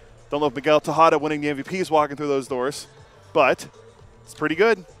team. Don't know if Miguel Tejada winning the MVP is walking through those doors, but it's pretty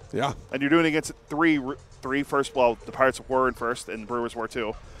good. Yeah. And you're doing it against three first. Well, the Pirates were in first, and the Brewers were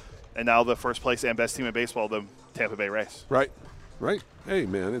too. And now the first place and best team in baseball, the Tampa Bay Rays. Right. Hey,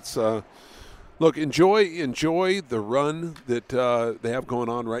 man, it's Look, enjoy the run that they have going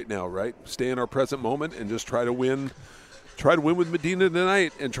on right now, right? Stay in our present moment and just try to win. Try to win with Medina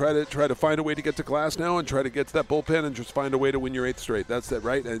tonight, and try to find a way to get to Glasnow and try to get to that bullpen and just find a way to win your 8th straight. That's it,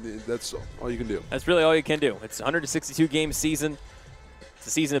 right? And that's all you can do. That's really all you can do. It's a 162-game season. It's a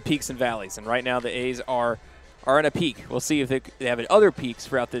season of peaks and valleys, and right now the A's are in a peak. We'll see if they have other peaks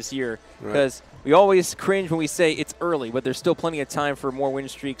throughout this year, because we always cringe when we say it's early, but there's still plenty of time for more win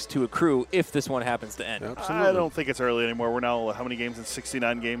streaks to accrue if this one happens to end. Absolutely. I don't think it's early anymore. We're now how many games in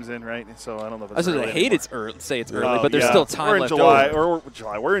 69 games in, right? So I don't know if it's early. I hate it's early, say it's early, but there's still time left.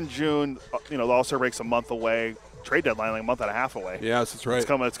 We're in June. The All-Star break's a month away. Trade deadline like a month and a half away. Yes, that's right.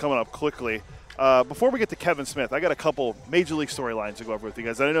 It's coming up quickly. Before we get to Kevin Smith, I got a couple Major League storylines to go over with you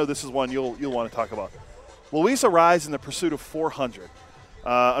guys. And I know this is one you'll want to talk about. Luis Arraez in the pursuit of 400.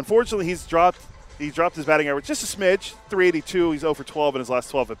 Unfortunately, he's dropped his batting average just a smidge, 382. He's 0 for 12 in his last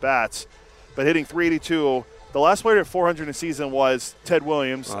 12 at-bats. But hitting 382, the last player at 400 in a season was Ted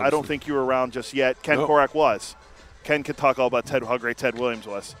Williams. Obviously. I don't think you were around just yet. Ken Korak was. Ken could talk all about how great Ted Williams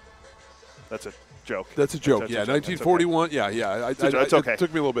was. That's a joke. That's a joke, 1941, okay. It's okay. It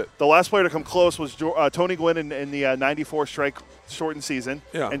took me a little bit. The last player to come close was Tony Gwynn in the 94 strike shortened season.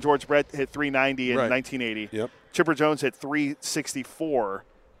 Yeah. And George Brett hit 390 in 1980. Yep. Chipper Jones hit 364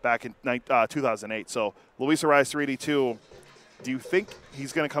 back in 2008. So Luis Arraez 382. Do you think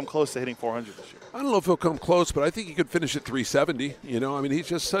he's going to come close to hitting 400 this year? I don't know if he'll come close, but I think he could finish at 370. He's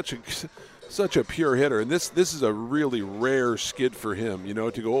just such a pure hitter, and this is a really rare skid for him. To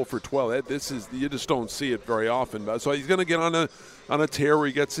go 0 for 12. You just don't see it very often. So he's going to get on a tear where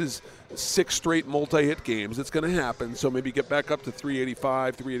he gets his 6 straight multi-hit games. It's going to happen. So maybe get back up to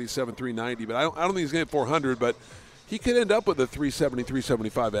 385, 387, 390. But I don't think he's going to hit 400. But he could end up with a 370,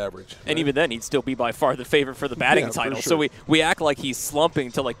 375 average. And even then, he'd still be by far the favorite for the batting title. Sure. So we act like he's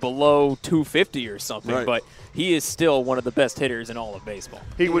slumping to below 250 or something, but he is still one of the best hitters in all of baseball.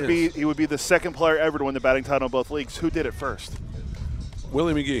 He would be the second player ever to win the batting title in both leagues. Who did it first?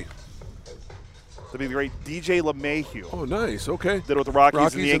 Willie McGee. That'd be the great DJ LeMahieu. Oh, nice. Okay. Did it with the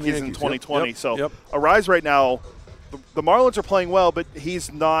Rockies and the Yankees in 2020. Yep. So Arraez right now, the Marlins are playing well, but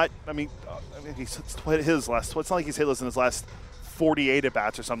he's not. He's hit his last. It's not like he's hitless in his last 48 at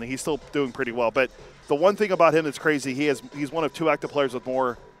bats or something. He's still doing pretty well. But the one thing about him that's crazy, he's one of 2 active players with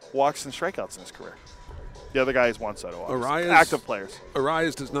more walks and strikeouts in his career. The other guy is Juan Soto. Active players.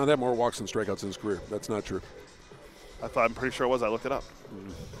 Arraez does not have more walks and strikeouts in his career. That's not true. I'm pretty sure it was. I looked it up.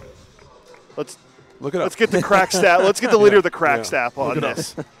 Let's look it up. Let's get the crack stat. Let's get the leader of the crack stat on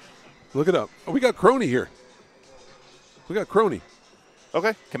this. Look it up. Oh, we got Crony here.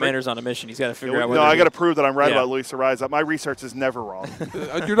 Okay. Commander's on a mission. He's got to figure out whether. No, I got to prove that I'm right about Luis Arraez. My research is never wrong. You're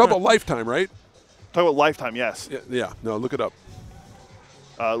talking about Lifetime, right? Talking about Lifetime, yes. Yeah. No, look it up.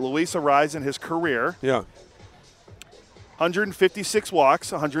 Luis Arraez in his career. Yeah. 156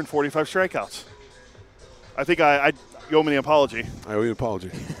 walks, 145 strikeouts. I think you owe me an apology. I owe you an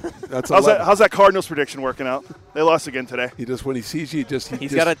apology. How's that Cardinals prediction working out? They lost again today. When he sees you,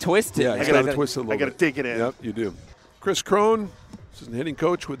 he's got to twist it. Yeah, he's got to twist it a little bit. I got to dig it in. Yep, you do. Chris Crone, assistant hitting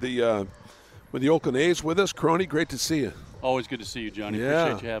coach with the Oakland A's with us. Crony, great to see you. Always good to see you, Johnny.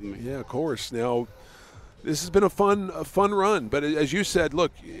 Appreciate you having me. Yeah, of course. Now, this has been a fun run, but as you said,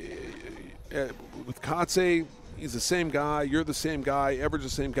 look, with Kotsay, he's the same guy. You're the same guy. Everett's the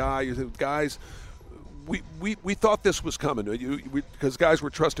same guy. You're the guys. We thought this was coming because guys were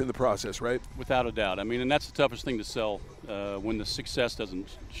trusting the process, right? Without a doubt. And that's the toughest thing to sell when the success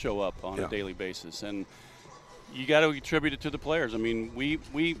doesn't show up on a daily basis. And you got to attribute it to the players.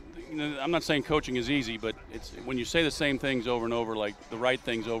 I'm not saying coaching is easy, but it's when you say the same things over and over, like the right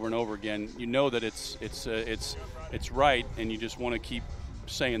things over and over again, you know that it's right, and you just want to keep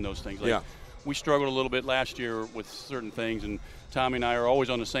saying those things. We struggled a little bit last year with certain things, and Tommy and I are always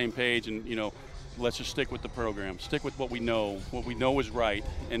on the same page, and let's just stick with the program, stick with what we know is right,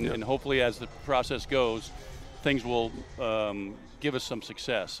 and hopefully as the process goes, things will give us some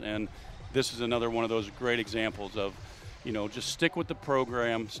success. And this is another one of those great examples of, just stick with the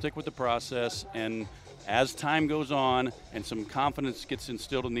program, stick with the process, and as time goes on and some confidence gets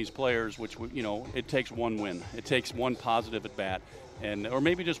instilled in these players, which, it takes one win. It takes one positive at bat, or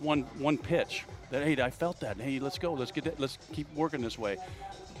maybe just one pitch that, hey, I felt that. Hey, let's go. Let's get that. Let's keep working this way.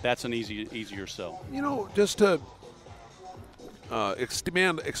 That's an easier sell. Just to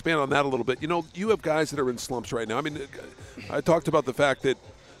expand on that a little bit, you have guys that are in slumps right now. I talked about the fact that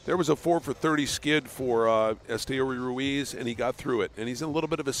there was a 4 for 30 skid for Esteury Ruiz, and he got through it. And he's in a little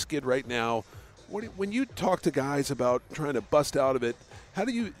bit of a skid right now. When you talk to guys about trying to bust out of it, how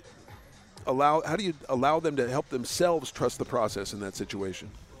do you allow them to help themselves trust the process in that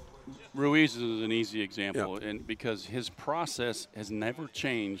situation? Ruiz is an easy example, and because his process has never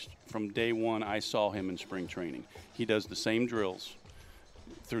changed from day one I saw him in spring training. He does the same drills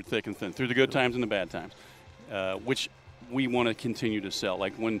through thick and thin, through the good times and the bad times, which we want to continue to sell.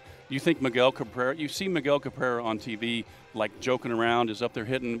 Like when you think Miguel Cabrera, you see Miguel Cabrera on TV like joking around, is up there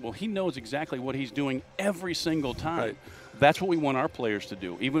hitting. Well, he knows exactly what he's doing every single time. Right. That's what we want our players to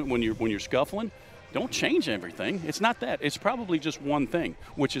do. Even when you're scuffling, don't change everything. It's not that. It's probably just one thing,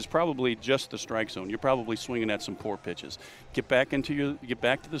 which is probably just the strike zone. You're probably swinging at some poor pitches. Get back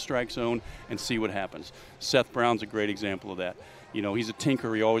to the strike zone and see what happens. Seth Brown's a great example of that. You know, he's a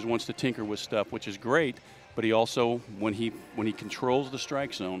tinker. He always wants to tinker with stuff, which is great. But he also, when he controls the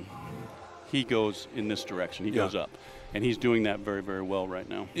strike zone, he goes in this direction. He goes up, and he's doing that very, very well right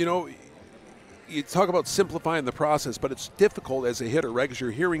now. You know, you talk about simplifying the process, but it's difficult as a hitter, right? Because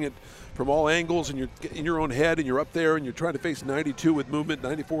you're hearing it from all angles, and you're in your own head, and you're up there, and you're trying to face 92 with movement,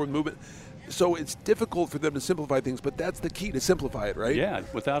 94 with movement. So it's difficult for them to simplify things, but that's the key, to simplify it, right? Yeah,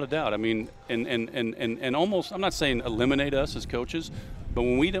 without a doubt. I mean, and almost, I'm not saying eliminate us as coaches, but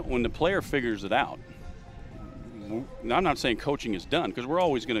when the player figures it out, I'm not saying coaching is done, because we're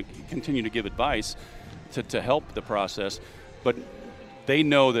always going to continue to give advice to help the process, but they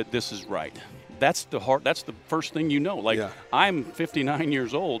know that this is right. That's the first thing you know. Like, I'm 59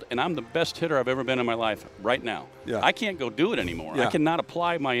 years old, and I'm the best hitter I've ever been in my life right now. Yeah. I can't go do it anymore. I cannot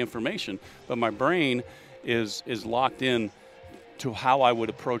apply my information, but my brain is locked in to how I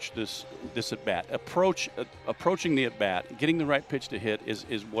would approach this at-bat. Approaching the at-bat, getting the right pitch to hit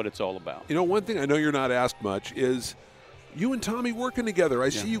is what it's all about. You know, one thing I know you're not asked much is you and Tommy working together. I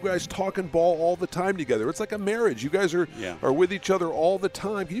see you guys talking ball all the time together. It's like a marriage. You guys are with each other all the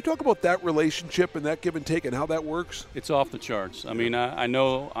time. Can you talk about that relationship and that give and take and how that works? It's off the charts. I mean, I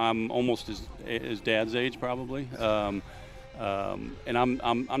know I'm almost his dad's age probably. And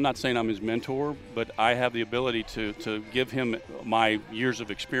I'm not saying I'm his mentor, but I have the ability to give him my years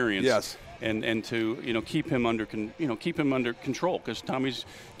of experience. Yes. And to keep him under control, because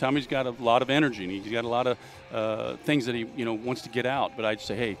Tommy's got a lot of energy and he's got a lot of things that he wants to get out. But I'd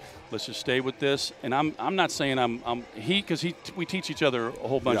say, hey, let's just stay with this. And I'm not saying we teach each other a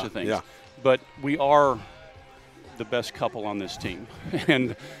whole bunch of things. Yeah. But we are the best couple on this team,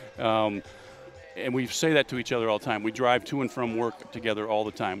 and we say that to each other all the time. We drive to and from work together all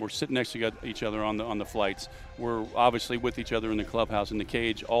the time. We're sitting next to each other on the flights. We're obviously with each other in the clubhouse, in the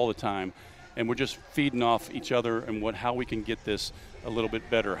cage all the time. And we're just feeding off each other and how we can get this a little bit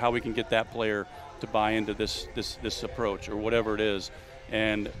better, how we can get that player to buy into this approach or whatever it is.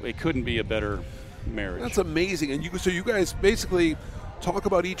 And it couldn't be a better marriage. That's amazing. And so you guys basically talk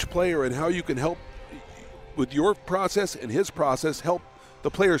about each player and how you can help with your process and his process, help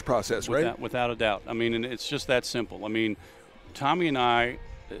the player's process, right? Without a doubt. I mean, and it's just that simple. I mean, Tommy and I,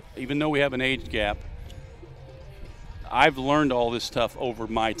 even though we have an age gap, I've learned all this stuff over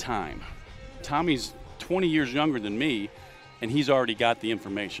my time. Tommy's 20 years younger than me, and he's already got the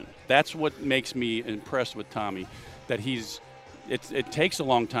information. That's what makes me impressed with Tommy, that it takes a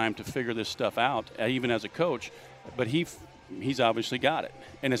long time to figure this stuff out, even as a coach, but he's obviously got it.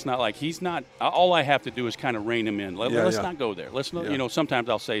 And it's not like he's not – all I have to do is kind of rein him in. Let's not go there. Let's not, sometimes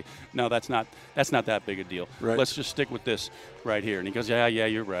I'll say, no, that's not that big a deal. Right. Let's just stick with this right here. And he goes, yeah,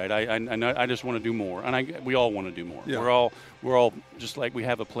 you're right. I just want to do more. And we all want to do more. Yeah. We're all just like we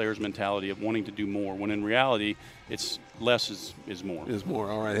have a player's mentality of wanting to do more, when in reality it's less is more. Is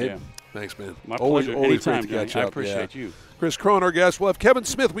more. All right. Hey, thanks, man. My pleasure. Always Anytime, great to catch up. I appreciate you. Chris Crone, our guest. We'll have Kevin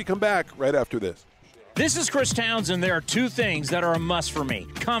Smith. We come back right after this. This is Chris Townsend. There are two things that are a must for me: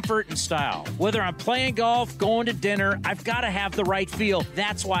 comfort and style. Whether I'm playing golf, going to dinner, I've got to have the right feel.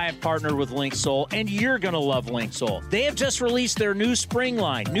 That's why I've partnered with Linksole, and you're going to love Linksole. They have just released their new spring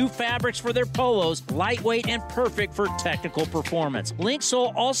line, new fabrics for their polos, lightweight and perfect for technical performance.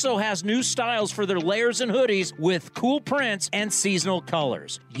 Linksole also has new styles for their layers and hoodies with cool prints and seasonal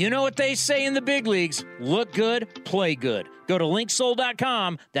colors. You know what they say in the big leagues: look good, play good. Go to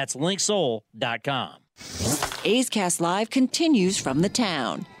linksole.com. That's linksole.com. A's Cast Live continues from the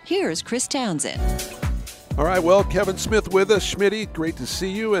town. Here's Chris Townsend. All right, well, Kevin Smith with us. Schmitty, great to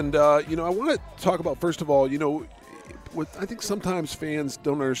see you. And, I want to talk about, first of all, what I think sometimes fans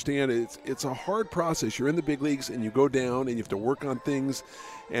don't understand, it's a hard process. You're in the big leagues, and you go down, and you have to work on things.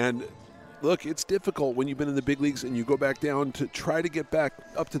 And, look, it's difficult when you've been in the big leagues and you go back down to try to get back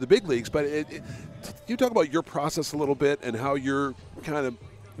up to the big leagues. But you talk about your process a little bit and how you're kind of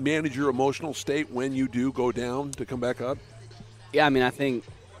manage your emotional state when you do go down to come back up? Yeah, I mean, I think,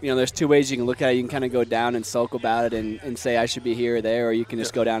 there's two ways you can look at it. You can kind of go down and sulk about it and say I should be here or there, or you can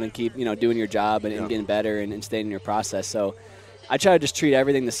just go down and keep, doing your job and getting better and staying in your process. So, I try to just treat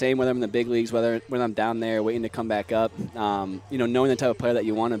everything the same, whether I'm in the big leagues, whether when I'm down there waiting to come back up. Knowing the type of player that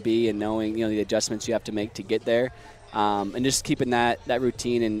you want to be and knowing, the adjustments you have to make to get there. And just keeping that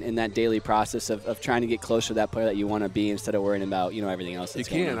routine and that daily process of trying to get closer to that player that you want to be instead of worrying about, everything else that's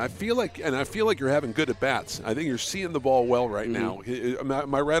going on. I feel like you're having good at-bats. I think you're seeing the ball well right now. Am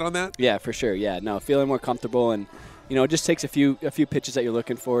I right on that? Yeah, for sure. Yeah, no, feeling more comfortable and, it just takes a few pitches that you're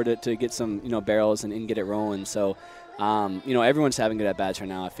looking for to get some, barrels and get it rolling. So, everyone's having good at-bats right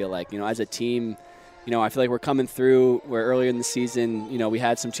now, I feel like. As a team, I feel like we're coming through where earlier in the season, we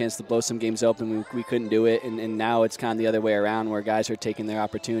had some chance to blow some games open. We couldn't do it. And now it's kind of the other way around where guys are taking their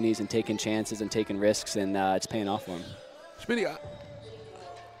opportunities and taking chances and taking risks, and it's paying off for them. Smitty,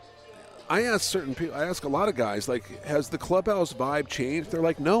 I ask certain people, I ask a lot of guys, like, has the clubhouse vibe changed? They're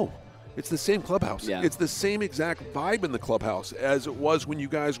like, no. It's the same clubhouse. Yeah. It's the same exact vibe in the clubhouse as it was when you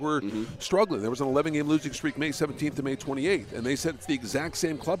guys were struggling. There was an 11-game losing streak May 17th to May 28th, and they said it's the exact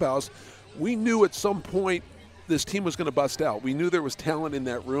same clubhouse. We knew at some point this team was going to bust out. We knew there was talent in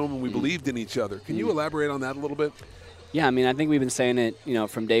that room, and we believed in each other. Can you elaborate on that a little bit? Yeah, I think we've been saying it,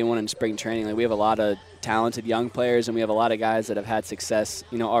 from day one in spring training. Like, we have a lot of talented young players, and we have a lot of guys that have had success,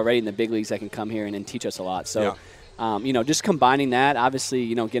 already in the big leagues that can come here and teach us a lot. So. Yeah. Just combining that,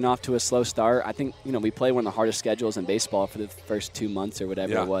 obviously, getting off to a slow start. I think, we play one of the hardest schedules in baseball for the first 2 months or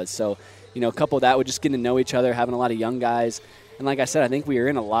whatever it was. So, couple that with just getting to know each other, having a lot of young guys. And like I said, I think we were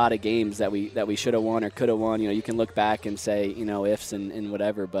in a lot of games that we should have won or could have won. You can look back and say, ifs and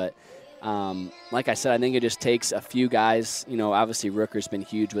whatever. But like I said, I think it just takes a few guys. Obviously Rooker's been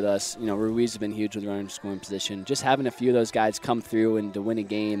huge with us. Ruiz has been huge with running scoring position. Just having a few of those guys come through and to win a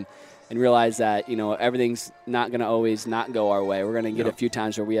game. And realize that, everything's not going to always not go our way. We're going to get a few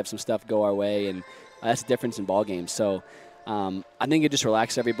times where we have some stuff go our way, and that's the difference in ball games. So I think it just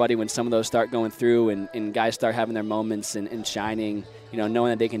relaxes everybody when some of those start going through and guys start having their moments and shining,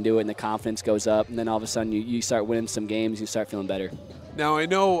 knowing that they can do it and the confidence goes up. And then all of a sudden you start winning some games, you start feeling better. Now, I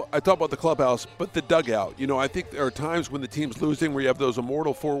know I talk about the clubhouse, but the dugout. I think there are times when the team's losing where you have those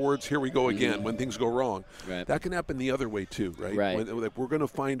immortal forwards, here we go again, when things go wrong. Right. That can happen the other way too, right? Right. We're going to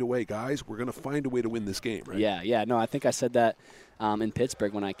find a way, guys. We're going to find a way to win this game, right? Yeah. No, I think I said that in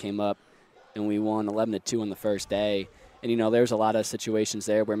Pittsburgh when I came up, and we won 11-2 on the first day. And, there's a lot of situations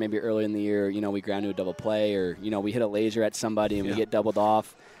there where maybe early in the year, we ground to a double play or, we hit a laser at somebody and we get doubled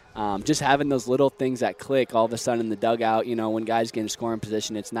off. Just having those little things that click all of a sudden in the dugout, when guys get in scoring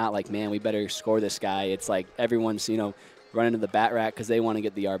position, it's not like, man, we better score this guy. It's like everyone's, running to the bat rack because they want to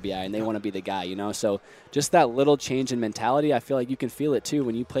get the RBI and they want to be the guy, So just that little change in mentality, I feel like you can feel it too.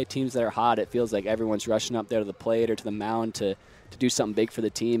 When you play teams that are hot, it feels like everyone's rushing up there to the plate or to the mound to do something big for the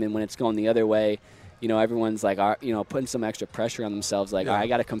team. And when it's going the other way, everyone's like, putting some extra pressure on themselves. Like, all right, I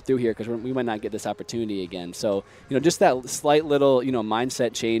got to come through here because we might not get this opportunity again. So, just that slight little,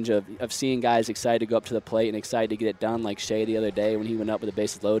 mindset change of seeing guys excited to go up to the plate and excited to get it done, like Shea the other day when he went up with the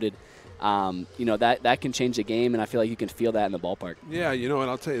bases loaded. That can change the game, and I feel like you can feel that in the ballpark. Yeah, and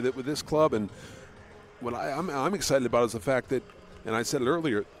I'll tell you that with this club, and what I'm excited about is the fact that, and I said it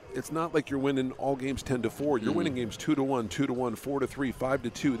earlier, it's not like you're winning all games 10-4. You're winning games 2-1, 2-1, 4-3,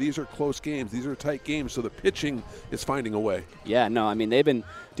 5-2. These are close games. These are tight games. So the pitching is finding a way. Yeah, no, they've been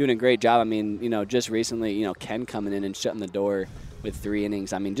doing a great job. Just recently, Ken coming in and shutting the door with 3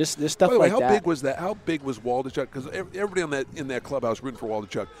 innings. Just this stuff. By the way, like that. How big was that? How big was Waldichuk? Because everybody in that clubhouse rooting for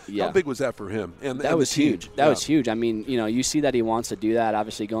Waldichuk. Yeah. How big was that for him? That was huge. That was huge. You see that he wants to do that.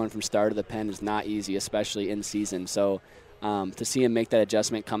 Obviously, going from start to the pen is not easy, especially in season. So. To see him make that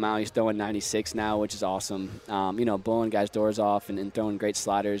adjustment, come out, he's throwing 96 now, which is awesome. Blowing guys' doors off and throwing great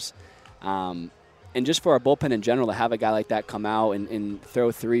sliders. And just for our bullpen in general, to have a guy like that come out and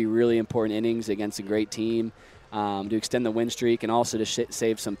throw 3 really important innings against a great team, to extend the win streak and also to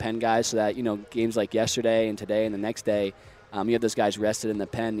save some pen guys so that, games like yesterday and today and the next day, you have those guys rested in the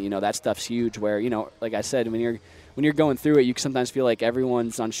pen. That stuff's huge where, like I said, when you're going through it, you sometimes feel like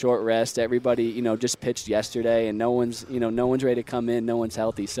everyone's on short rest. Everybody, just pitched yesterday, and no one's ready to come in. No one's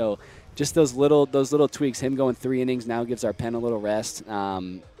healthy. So, just those little tweaks. Him going 3 innings now gives our pen a little rest,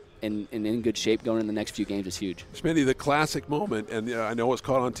 and in good shape going in the next few games is huge. Smitty, the classic moment, and I know it's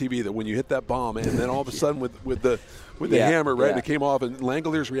caught on TV that when you hit that bomb, and then all of a sudden with the hammer, right? Yeah. It came off, and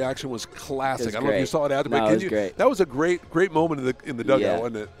Langelier's reaction was classic. I don't know if you saw it out, but great. That was a great moment in the dugout,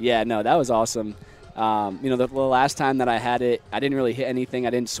 wasn't it? Yeah, no, that was awesome. The last time that I had it, I didn't really hit anything. I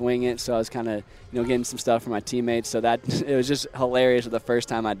didn't swing it, so I was kind of, getting some stuff from my teammates. So that it was just hilarious. The first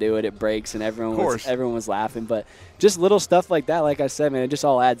time I do it, it breaks, and everyone was laughing. But just little stuff like that, like I said, man, it just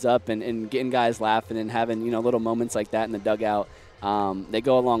all adds up. And getting guys laughing and having little moments like that in the dugout, they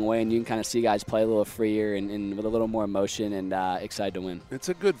go a long way, and you can kind of see guys play a little freer and with a little more emotion and excited to win. It's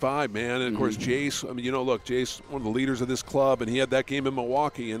a good vibe, man. And, of course, Jace, I mean, look, Jace, one of the leaders of this club, and he had that game in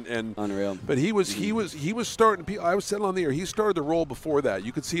Milwaukee. And unreal. But he was starting – I was sitting on the air. He started to roll before that.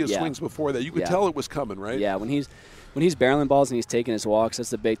 You could see his swings before that. You could tell it was coming, right? Yeah, when he's barreling balls and he's taking his walks,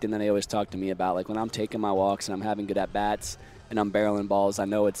 that's the big thing that they always talk to me about. Like, when I'm taking my walks and I'm having good at-bats and I'm barreling balls, I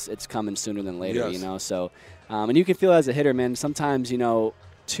know it's coming sooner than later, So, and you can feel as a hitter, man, sometimes,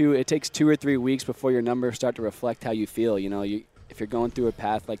 it takes 2 or 3 weeks before your numbers start to reflect how you feel. If you're going through a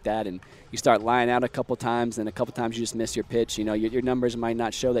path like that and you start lying out a couple times and a couple times you just miss your pitch, your numbers might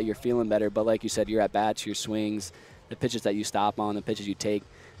not show that you're feeling better. But like you said, your at-bats, your swings, the pitches that you stop on, the pitches you take,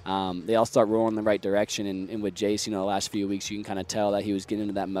 they all start rolling in the right direction. And with Jace, the last few weeks, you can kind of tell that he was getting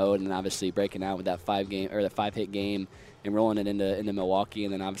into that mode and obviously breaking out with that 5-hit game and rolling it into Milwaukee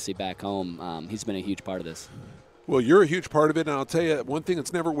and then obviously back home. He's been a huge part of this. Well, you're a huge part of it, and I'll tell you, one thing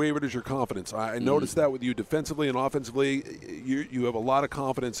that's never wavered is your confidence. I noticed that with you defensively and offensively. You have a lot of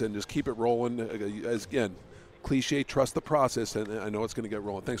confidence, and just keep it rolling. As again, cliche, trust the process, and I know it's going to get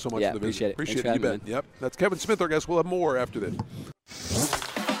rolling. Thanks so much for the visit. Appreciate it. You bet. Yep. That's Kevin Smith, our guest. We'll have more after this.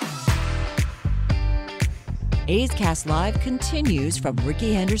 A's Cast Live continues from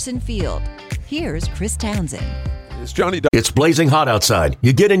Rickey Henderson Field. Here's Chris Townsend. It's Johnny. It's blazing hot outside.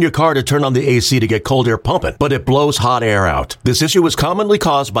 You get in your car to turn on the AC to get cold air pumping, but it blows hot air out. This issue is commonly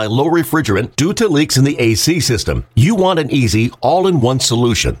caused by low refrigerant due to leaks in the AC system. You want an easy, all-in-one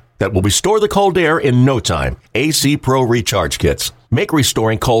solution that will restore the cold air in no time. AC Pro Recharge Kits make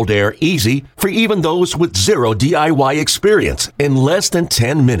restoring cold air easy for even those with zero DIY experience in less than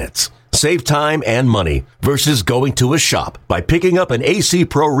 10 minutes. Save time and money versus going to a shop by picking up an AC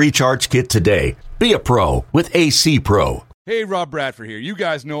Pro Recharge Kit today. Be a pro with AC Pro. Hey, Rob Bradford here. You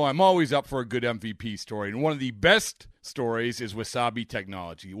guys know I'm always up for a good MVP story, and one of the best stories is Wasabi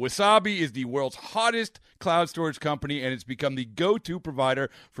Technology. Wasabi is the world's hottest cloud storage company, and it's become the go-to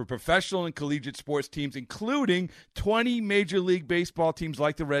provider for professional and collegiate sports teams, including 20 Major League Baseball teams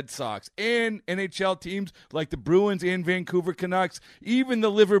like the Red Sox and NHL teams like the Bruins and Vancouver Canucks. Even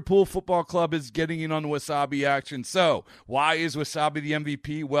the Liverpool Football Club is getting in on the Wasabi action. So, why is Wasabi the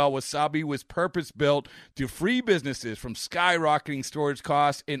MVP? Well, Wasabi was purpose-built to free businesses from skyrocketing storage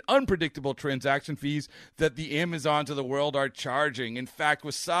costs and unpredictable transaction fees that the Amazons of the world are charging. In fact,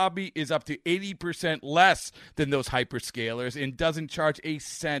 Wasabi is up to 80% less than those hyperscalers and doesn't charge a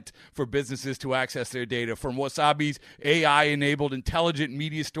cent for businesses to access their data. From Wasabi's AI-enabled intelligent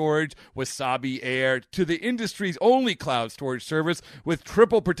media storage, Wasabi Air, to the industry's only cloud storage service with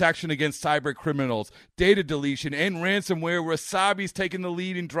triple protection against cyber criminals, data deletion, and ransomware, Wasabi's taken the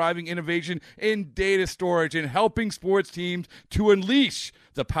lead in driving innovation in data storage and helping sports teams to unleash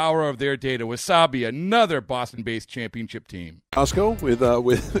the power of their data. Wasabi, another Boston-based championship team. Costco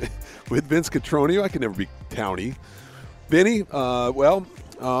with Vince Cotroneo. I can never be towny. Vinny,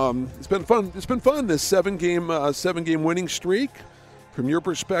 it's been fun. It's been fun, this seven game winning streak. From your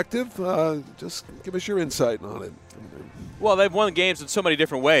perspective, just give us your insight on it. Well, they've won games in so many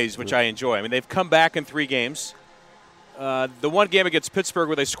different ways, which I enjoy. I mean, they've come back in 3 games. The one game against Pittsburgh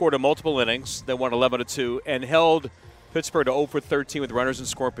where they scored in multiple innings, they won 11-2, and held Pittsburgh to 0 for 13 with runners in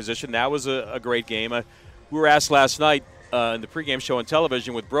scoring position. That was a great game. We were asked last night in the pregame show on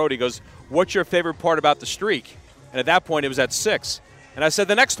television with Brody, he goes, what's your favorite part about the streak? And at that point, it was at 6. And I said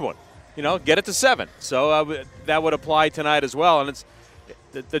the next one, get it to 7. So that would apply tonight as well. And it's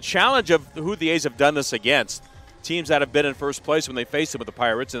the challenge of who the A's have done this against, teams that have been in first place when they faced them with the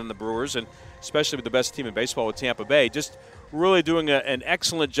Pirates and the Brewers, and especially with the best team in baseball with Tampa Bay, just really doing an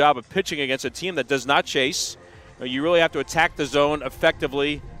excellent job of pitching against a team that does not chase. You really have to attack the zone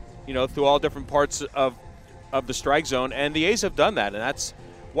effectively, through all different parts of the strike zone, and the A's have done that. And that's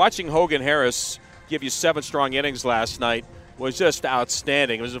watching Hogan Harris give you 7 strong innings last night was just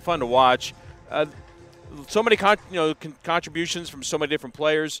outstanding. It was fun to watch. So many contributions from so many different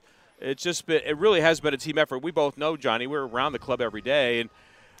players. It really has been a team effort. We both know, Johnny, we're around the club every day, and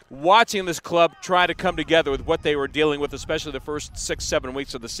watching this club try to come together with what they were dealing with, especially the first 6-7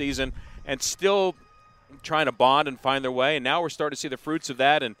 weeks of the season, and still trying to bond and find their way. And now we're starting to see the fruits of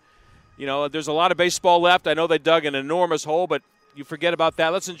that. And there's a lot of baseball left. I know they dug an enormous hole, but you forget about that.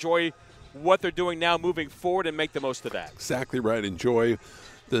 Let's enjoy what they're doing now moving forward and make the most of that. Exactly right. Enjoy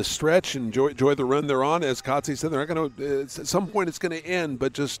the stretch, enjoy the run they're on. As Kotze said, they're not going to. At some point, it's going to end.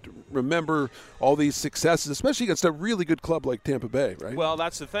 But just remember all these successes, especially against a really good club like Tampa Bay, right? Well,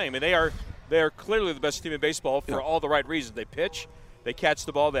 that's the thing. I mean, they are clearly the best team in baseball for all the right reasons. They pitch, they catch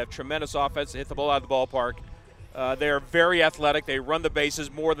the ball, they have tremendous offense, they hit the ball out of the ballpark. They are very athletic. They run the bases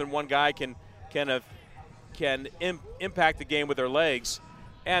more than one guy can can impact the game with their legs.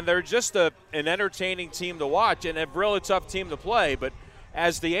 And they're just an entertaining team to watch and a really tough team to play. But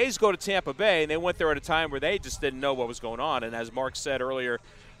as the A's go to Tampa Bay, and they went there at a time where they just didn't know what was going on, and as Mark said earlier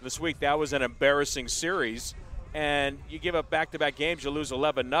this week, that was an embarrassing series. And you give up back-to-back games, you lose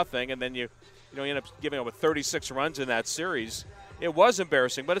 11-0, and then you end up giving up 36 runs in that series. It was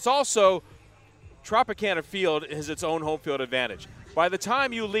embarrassing, but it's also Tropicana Field is its own home field advantage. By the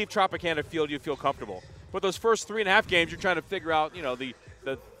time you leave Tropicana Field, you feel comfortable. But those first 3.5 games, you're trying to figure out,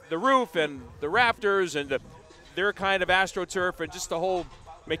 the roof and the rafters and their kind of AstroTurf and just the whole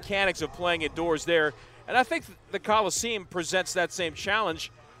mechanics of playing indoors there. And I think the Coliseum presents that same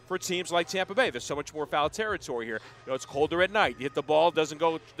challenge for teams like Tampa Bay. There's so much more foul territory here. It's colder at night. You hit the ball, doesn't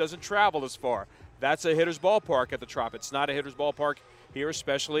travel as far. That's a hitter's ballpark at the Trop. It's not a hitter's ballpark here,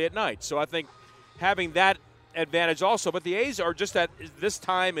 especially at night. So I think having that advantage also. But the A's are just at this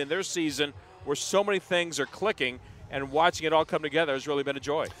time in their season where so many things are clicking, and watching it all come together has really been a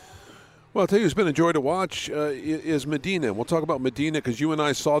joy. Well, I'll tell you who's been a joy to watch is Medina. We'll talk about Medina because you and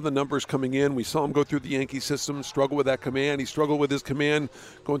I saw the numbers coming in. We saw him go through the Yankee system, struggle with that command. He struggled with his command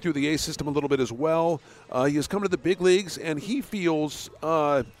going through the A system a little bit as well. He has come to the big leagues, and he feels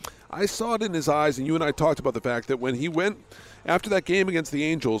I saw it in his eyes, and you and I talked about the fact that when he went after that game against the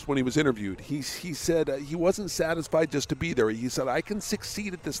Angels, when he was interviewed, he said he wasn't satisfied just to be there. He said, I can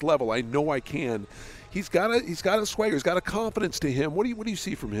succeed at this level. I know I can. He's got a swagger. He's got a confidence to him. What do you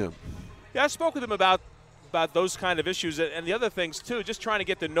see from him? Yeah, I spoke with him about those kind of issues and the other things, too, just trying to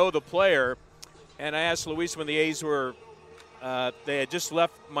get to know the player. And I asked Luis when the A's were they had just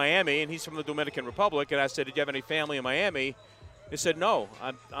left Miami, and he's from the Dominican Republic, and I said, did you have any family in Miami? He said, no,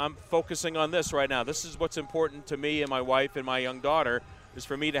 I'm focusing on this right now. This is what's important to me and my wife and my young daughter is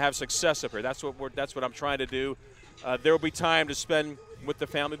for me to have success up here. That's what I'm trying to do. There will be time to spend with the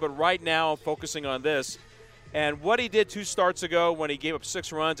family, but right now I'm focusing on this. And what he did 2 starts ago when he gave up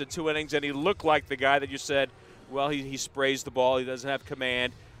 6 runs in 2 innings, and he looked like the guy that you said, well, he sprays the ball, he doesn't have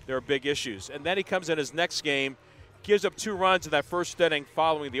command, there are big issues. And then he comes in his next game, gives up 2 runs in that first inning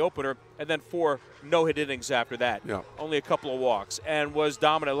following the opener, and then 4 no-hit innings after that. Yeah. Only a couple of walks, and was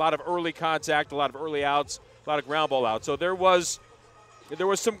dominant. A lot of early contact, a lot of early outs, a lot of ground ball outs. So there was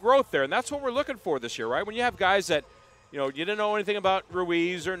some growth there, and that's what we're looking for this year, right? When you have guys that, you didn't know anything about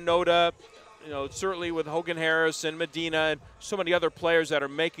Ruiz or Noda, certainly with Hogan Harris and Medina and so many other players that are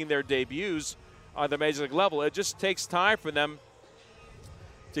making their debuts on the major league level, it just takes time for them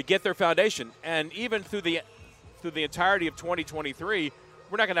to get their foundation. And even through the entirety of 2023,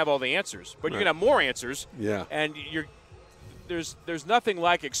 we're not going to have all the answers, but you're going to have more answers. Yeah. And there's nothing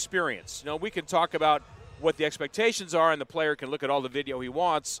like experience. We can talk about what the expectations are, and the player can look at all the video he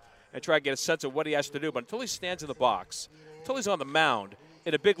wants and try to get a sense of what he has to do. But until he stands in the box, until he's on the mound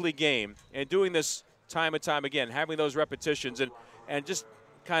in a big league game and doing this time and time again, having those repetitions and just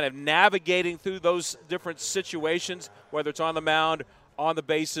kind of navigating through those different situations, whether it's on the mound, on the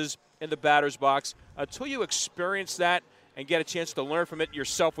bases, in the batter's box, until you experience that and get a chance to learn from it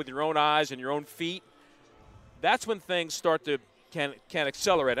yourself with your own eyes and your own feet, that's when things start to can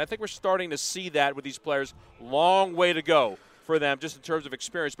accelerate. I think we're starting to see that with these players. Long way to go for them just in terms of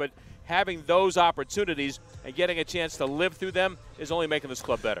experience, but having those opportunities and getting a chance to live through them is only making this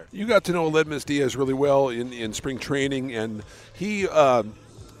club better. You got to know Aledmys Diaz really well in spring training, and he got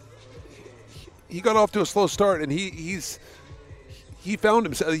off to a slow start, and he found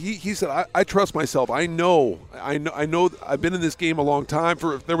himself. He said, I trust myself. I know. I've been in this game a long time.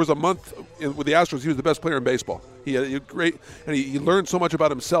 There was a month with the Astros, he was the best player in baseball. He had great, and he learned so much about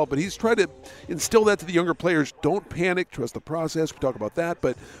himself. But he's tried to instill that to the younger players. Don't panic. Trust the process. We talk about that.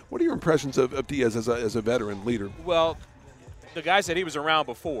 But what are your impressions of Diaz as a veteran leader? Well, the guys that he was around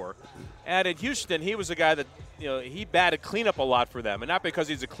before, and in Houston, he was a guy that he batted cleanup a lot for them, and not because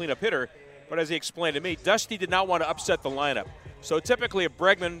he's a cleanup hitter, but as he explained to me, Dusty did not want to upset the lineup. So typically if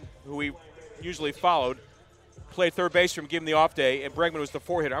Bregman, who he usually followed, played third base for him, give him the off day, and Bregman was the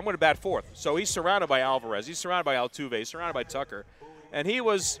 4-hitter, I'm going to bat 4th. So he's surrounded by Alvarez. He's surrounded by Altuve. He's surrounded by Tucker. And he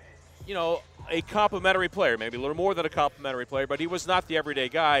was, a complimentary player, maybe a little more than a complimentary player, but he was not the everyday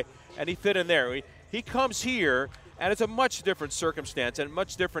guy, and he fit in there. He comes here, and it's a much different circumstance and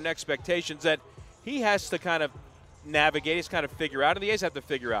much different expectations that he has to kind of navigate, he's kind of figure out, and the A's have to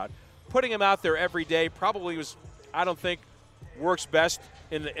figure out. Putting him out there every day probably was, I don't think, works best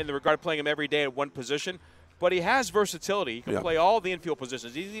in the regard of playing him every day at one position, but he has versatility. He can play all the infield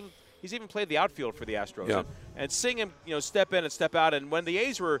positions. He's even played the outfield for the Astros. Yeah. And seeing him, step in and step out, and when the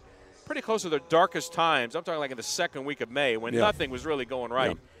A's were pretty close to their darkest times, I'm talking like in the second week of May when nothing was really going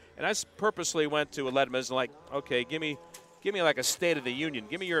right. Yeah. And I purposely went to Aledmys and okay, give me give me like a State of the Union.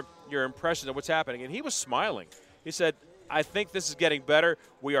 Give me your impression of what's happening. And he was smiling. He said, I think this is getting better.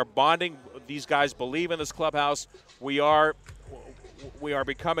 We are bonding. These guys believe in this clubhouse. We are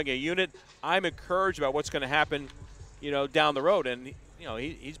becoming a unit. I'm encouraged about what's going to happen, down the road. And,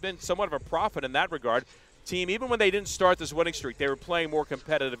 he's been somewhat of a prophet in that regard. Team, even when they didn't start this winning streak, they were playing more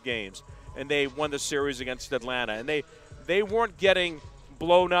competitive games. And they won the series against Atlanta. And they weren't getting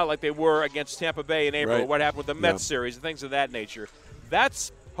blown out like they were against Tampa Bay in April, or what happened with the Mets series and things of that nature.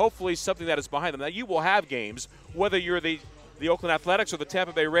 That's hopefully something that is behind them. Now, you will have games, whether you're the Oakland Athletics or the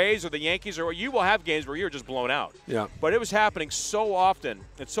Tampa Bay Rays or the Yankees, or you will have games where you're just blown out. Yeah. But it was happening so often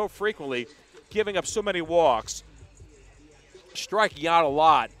and so frequently, giving up so many walks, striking out a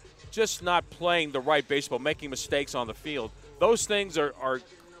lot, just not playing the right baseball, making mistakes on the field. Those things are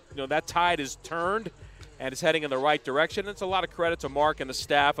that tide is turned and it's heading in the right direction. It's a lot of credit to Mark and the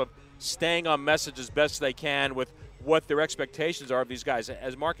staff of staying on message as best they can with what their expectations are of these guys.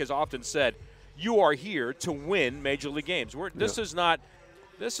 As Mark has often said, you are here to win Major League games. This is not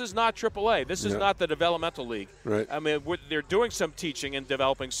AAA. This is not the developmental league. Right. I mean, they're doing some teaching and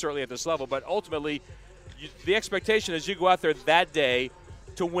developing certainly at this level, but ultimately the expectation is you go out there that day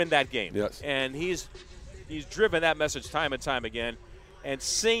to win that game. Yes. And he's driven that message time and time again. And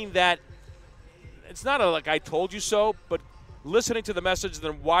seeing that, it's not like I told you so, but listening to the message and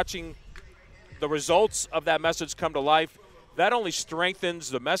then watching the results of that message come to life, that only strengthens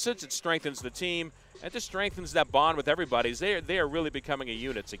the message, it strengthens the team, and just strengthens that bond with everybody. They are really becoming a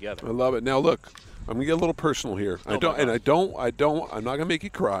unit together. I love it. Now look, I'm gonna get a little personal here. I'm not gonna make you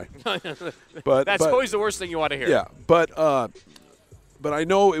cry. But that's always the worst thing you want to hear. Yeah, but I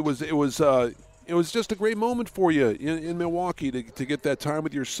know it was just a great moment for you in Milwaukee to get that time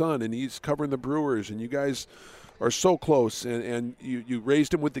with your son, and he's covering the Brewers, and you guys are so close, and you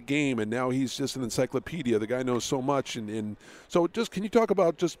raised him with the game, and now he's just an encyclopedia. The guy knows so much, and so just can you talk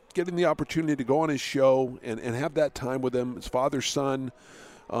about just getting the opportunity to go on his show and have that time with him, his father, son,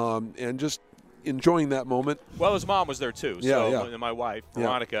 and just enjoying that moment? Well, his mom was there too, and my wife,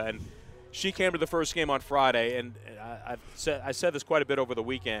 Veronica, and she came to the first game on Friday, and I said this quite a bit over the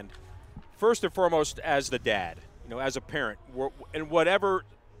weekend. First and foremost, as the dad, as a parent, in whatever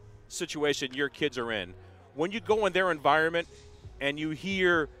situation your kids are in, when you go in their environment and you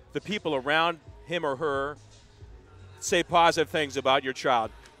hear the people around him or her say positive things about your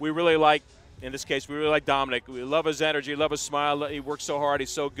child, in this case, we really like Dominic. We love his energy, love his smile. He works so hard. He's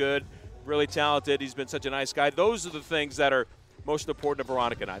so good, really talented. He's been such a nice guy. Those are the things that are most important to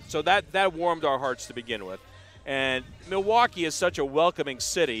Veronica and I. So that warmed our hearts to begin with. And Milwaukee is such a welcoming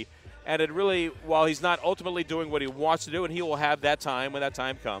city. And it really, while he's not ultimately doing what he wants to do, and he will have that time when that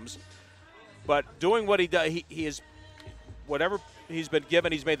time comes, but doing what he does, he is, whatever he's been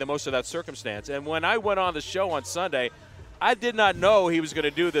given, he's made the most of that circumstance. And when I went on the show on Sunday, I did not know he was going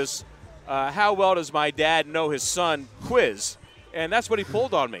to do this, how well does my dad know his son quiz. And that's what he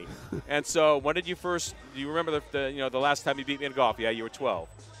pulled on me. And so when did you do you remember the last time you beat me in golf? Yeah, you were 12.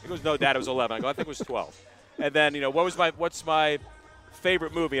 He goes, no, Dad, it was 11. I go, I think it was 12. And then, what's my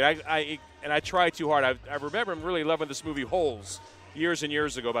favorite movie? And I try too hard. I remember him really loving this movie Holes years and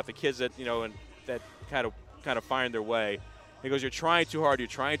years ago about the kids that and that kind of find their way. He goes, you're trying too hard.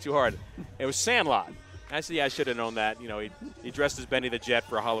 It was Sandlot. And I said, yeah, I should have known that. He dressed as Benny the Jet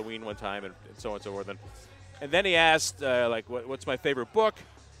for Halloween one time and so on and so forth. And then he asked what's my favorite book?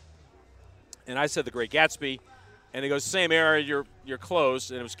 And I said The Great Gatsby. And he goes, same era, you're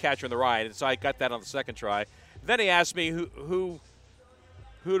close. And it was Catcher in the Rye. And so I got that on the second try. Then he asked me who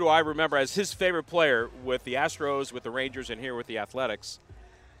do I remember as his favorite player with the Astros, with the Rangers, and here with the Athletics,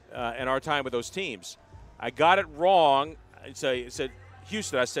 and our time with those teams. I got it wrong. He said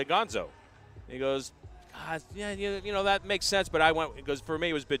Houston. I said Gonzo. He goes, God, yeah, that makes sense. But I went. He goes, for me,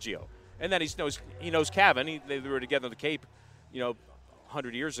 it was Biggio. And then he knows Cavan. They were together on the Cape,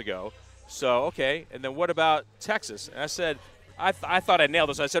 100 years ago. So okay. And then what about Texas? And I said, I thought I nailed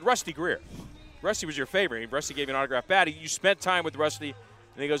this. I said Rusty Greer. Rusty was your favorite. Rusty gave you an autograph bat. You spent time with Rusty.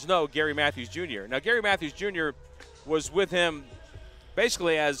 And he goes, no, Gary Matthews Jr. Now, Gary Matthews Jr. was with him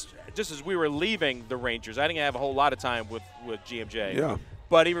basically just as we were leaving the Rangers. I didn't have a whole lot of time with GMJ. Yeah.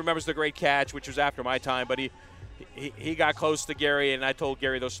 But he remembers the great catch, which was after my time. But he got close to Gary, and I told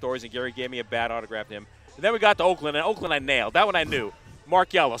Gary those stories, and Gary gave me a bat, autographed him. And then we got to Oakland, and Oakland I nailed. That one I knew. Mark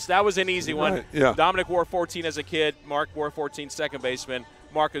Yellis. That was an easy one. Right, yeah. Dominic wore 14 as a kid. Mark wore 14 second baseman.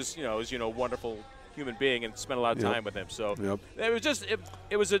 Mark is, wonderful human being and spent a lot of time with him. So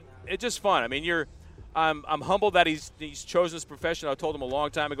it was just fun. I mean, I'm humbled that he's chosen this profession. I told him a long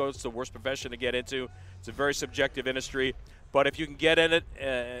time ago it's the worst profession to get into. It's a very subjective industry, but if you can get in it,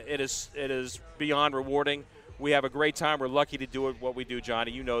 it is beyond rewarding. we have a great time. We're lucky to do what we do,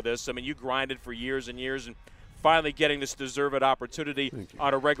 Johnny. You know this. I mean, you grinded for years and years, and finally getting this deserved opportunity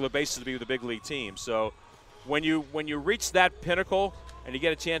on a regular basis to be with a big league team. So when you reach that pinnacle and you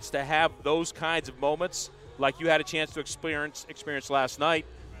get a chance to have those kinds of moments like you had a chance to experience last night,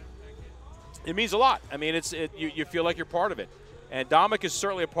 it means a lot. I mean, you feel like you're part of it. And Dominic is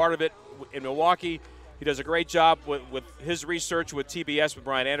certainly a part of it in Milwaukee. He does a great job with his research with TBS, with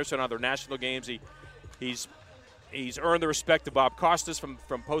Brian Anderson on their national games. He's earned the respect of Bob Costas from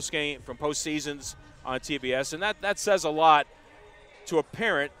postseasons on TBS, and that says a lot to a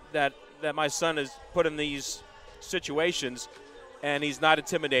parent that my son is put in these situations, and he's not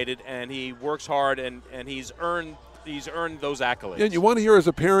intimidated, and he works hard, and he's earned those accolades. Yeah, and you want to hear as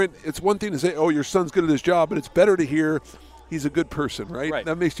a parent, it's one thing to say, oh, your son's good at his job, but it's better to hear he's a good person, right?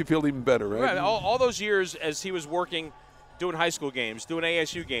 That makes you feel even better, right? Right. All those years as he was working, doing high school games, doing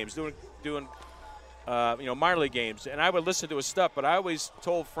ASU games, doing minor league games, and I would listen to his stuff, but I always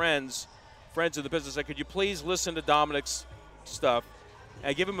told friends in the business, could you please listen to Dominic's stuff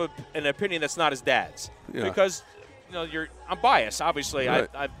and give him an opinion that's not his dad's? Yeah. Because I'm biased, obviously. Right.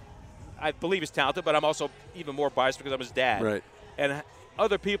 I believe he's talented, but I'm also even more biased because I'm his dad. Right. And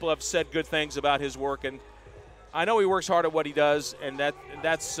other people have said good things about his work, and I know he works hard at what he does, and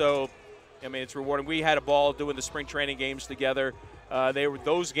that's so. I mean, it's rewarding. We had a ball doing the spring training games together.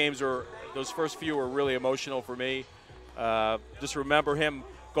 Those first few were really emotional for me. Just remember him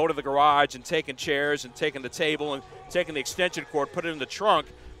go to the garage and taking chairs and taking the table and taking the extension cord, put it in the trunk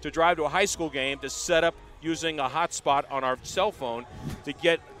to drive to a high school game to set up using a hotspot on our cell phone to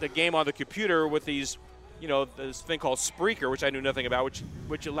get the game on the computer with these, this thing called Spreaker, which I knew nothing about,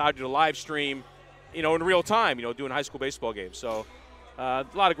 which allowed you to live stream, in real time, doing high school baseball games. So a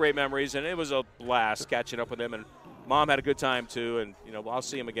lot of great memories, and it was a blast catching up with him. And Mom had a good time too, and I'll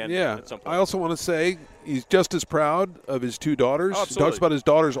see him again at some point. I also want to say he's just as proud of his two daughters. Oh, he talks about his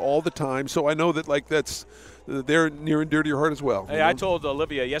daughters all the time, so I know that they're near and dear to your heart as well. Hey, I told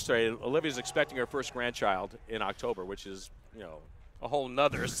Olivia yesterday. Olivia's expecting her first grandchild in October, which is a whole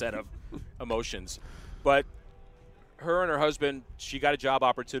nother set of emotions. But her and her husband, she got a job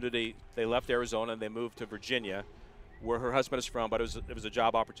opportunity. They left Arizona and they moved to Virginia, where her husband is from. But it was a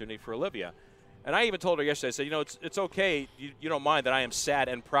job opportunity for Olivia. And I even told her yesterday, I said, it's okay. You don't mind that I am sad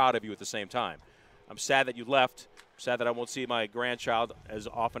and proud of you at the same time. I'm sad that you left. I'm sad that I won't see my grandchild as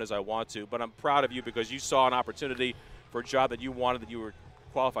often as I want to. But I'm proud of you because you saw an opportunity for a job that you wanted, that you were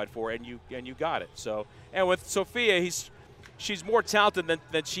qualified for, and you got it. So, and with Sophia, she's more talented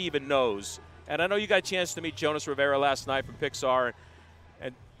than she even knows. And I know you got a chance to meet Jonas Rivera last night from Pixar.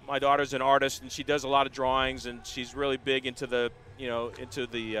 And my daughter's an artist, and she does a lot of drawings, and she's really big into the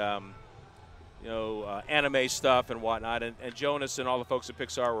anime stuff and whatnot. And Jonas and all the folks at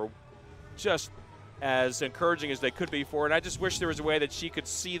Pixar were just as encouraging as they could be for her. And I just wish there was a way that she could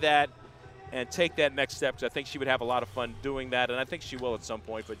see that and take that next step, because I think she would have a lot of fun doing that, and I think she will at some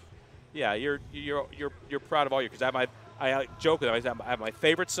point. But yeah, you're proud of all you, because I joke with them. I have my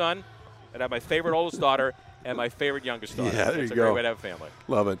favorite son, and I have my favorite oldest daughter, and my favorite youngest daughter. Yeah, there it's you a go. great way to have a family.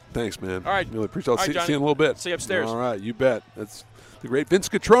 Love it. Thanks, man. All right. Really appreciate it. All right, See you Johnny. in a little bit. See you upstairs. All right, you bet. That's the great Vince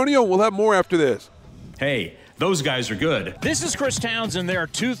Cotroneo. We'll have more after this. Hey, those guys are good. This is Chris Townsend. There are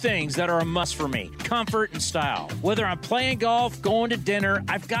two things that are a must for me: comfort and style. Whether I'm playing golf, going to dinner,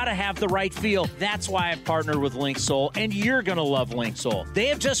 I've got to have the right feel. That's why I've partnered with Linksole, and you're going to love Linksole. They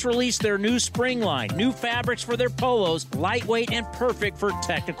have just released their new spring line, new fabrics for their polos, lightweight and perfect for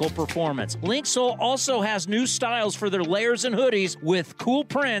technical performance. Linksole also has new styles for their layers and hoodies with cool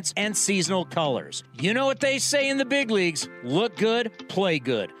prints and seasonal colors. You know what they say in the big leagues: look good, play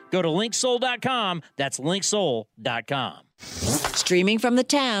good. Go to linksole.com. That's linksole.com. Streaming from the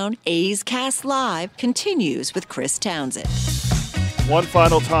town, A's Cast Live continues with Chris Townsend. One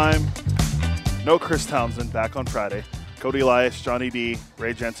final time, no Chris Townsend back on Friday. Cody Elias, Johnny D,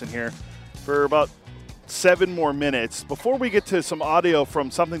 Ray Jensen here for about 7 more minutes. Before we get to some audio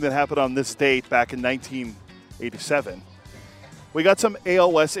from something that happened on this date back in 1987, we got some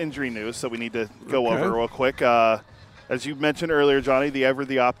AL West injury news that we need to go over real quick. As you mentioned earlier, Johnny, the ever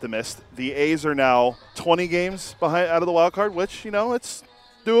the optimist, the A's are now 20 games behind out of the wild card, which, it's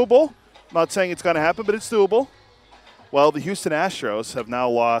doable. I'm not saying it's going to happen, but it's doable. Well, the Houston Astros have now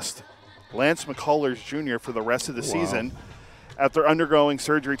lost Lance McCullers Jr. for the rest of the season. After undergoing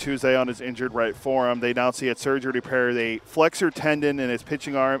surgery Tuesday on his injured right forearm, they announced he had surgery to repair the flexor tendon in his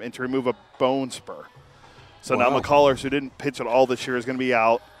pitching arm and to remove a bone spur. So now McCullers, who didn't pitch at all this year, is going to be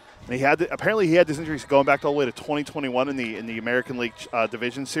out. And apparently he had this injury going back all the way to 2021 in the American League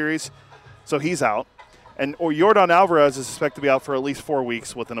Division Series. So he's out. or Yordan Alvarez is suspected to be out for at least 4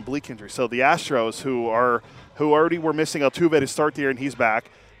 weeks with an oblique injury. So the Astros, who already were missing Altuve to start the year, and he's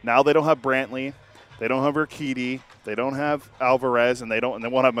back. Now they don't have Brantley, they don't have Urquidy, they don't have Alvarez, and they won't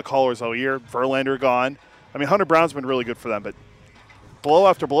have McCullers all year. Verlander gone. I mean, Hunter Brown's been really good for them, but blow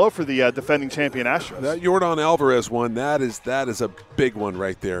after blow for the defending champion Astros. That Yordan Alvarez one, that is a big one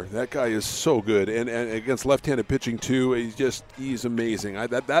right there. That guy is so good, and against left-handed pitching too, he's amazing.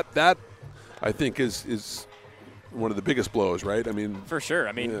 That I think is one of the biggest blows, right? I mean, for sure.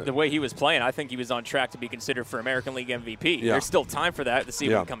 I mean, the way he was playing, I think he was on track to be considered for American League MVP. Yeah. There's still time for that to see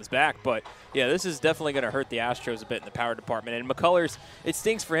when he comes back, but yeah, this is definitely going to hurt the Astros a bit in the power department. And McCullers, it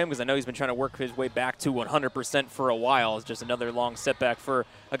stinks for him because I know he's been trying to work his way back to 100% for a while. It's just another long setback for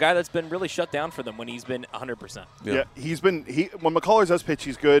a guy that's been really shut down for them when he's been 100%. Yeah, when McCullers does pitch,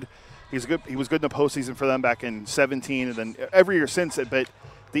 he's good. He's good. He was good in the postseason for them back in 2017, and then every year since it. But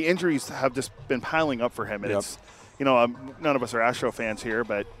the injuries have just been piling up for him, and it's. None of us are Astro fans here,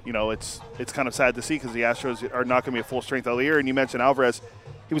 but, it's kind of sad to see because the Astros are not going to be at full strength all year. And you mentioned Alvarez.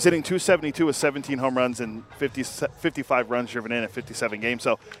 He was hitting .272 with 17 home runs and 55 runs driven in at 57 games.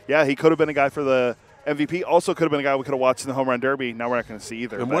 So, yeah, he could have been a guy for the MVP. Also could have been a guy we could have watched in the home run derby. Now we're not going to see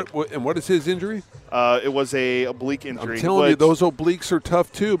either. And what is his injury? It was a oblique injury. I'm telling you, those obliques are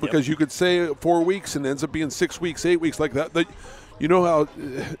tough, too, because you could say 4 weeks and it ends up being 6 weeks, 8 weeks like that. You know how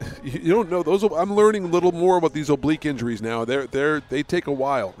you don't know those. I'm learning a little more about these oblique injuries now. They take a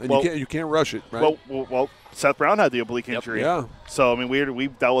while, and you can't rush it. Right? Well, Seth Brown had the oblique injury. Yeah. So I mean,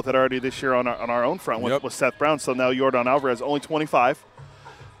 we've dealt with it already this year on our own front with Seth Brown. So now Yordan Alvarez only 25.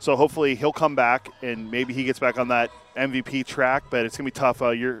 So hopefully he'll come back and maybe he gets back on that MVP track. But it's gonna be tough.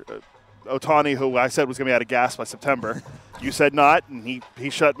 Ohtani, who I said was gonna be out of gas by September, you said not, and he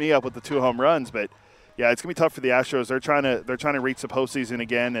shut me up with the 2 home runs, but. Yeah, it's gonna be tough for the Astros. They're trying to reach the postseason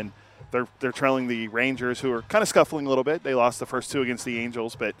again, and they're trailing the Rangers, who are kind of scuffling a little bit. They lost the first 2 against the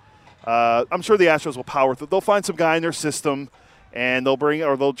Angels, but I'm sure the Astros will power through. They'll find some guy in their system, and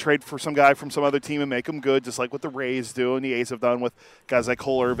they'll trade for some guy from some other team and make them good, just like what the Rays do and the A's have done with guys like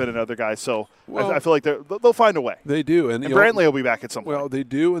Cole Irvin and other guys. So I feel like they'll find a way. They do, and Brantley will be back at some point. Well, they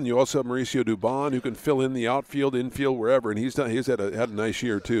do, and you also have Mauricio Dubon, who can fill in the outfield, infield, wherever, and he's had a nice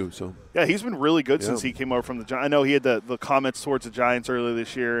year too. So yeah, he's been really good since he came over from the Giants. I know he had the comments towards the Giants earlier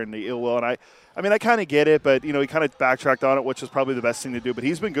this year and the ill will, and I kind of get it, but he kind of backtracked on it, which is probably the best thing to do. But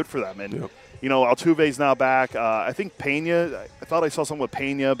he's been good for them, and Altuve's now back. I think Pena. I thought I saw something with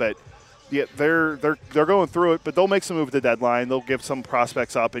Pena, but yeah, they're going through it. But they'll make some move at the deadline. They'll give some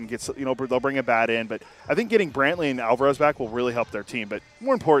prospects up and get they'll bring a bat in. But I think getting Brantley and Alvarez back will really help their team. But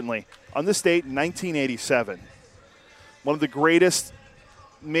more importantly, on this date, 1987, one of the greatest,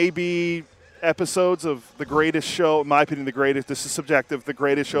 maybe. Episodes of the greatest show, in my opinion, the greatest. This is subjective. The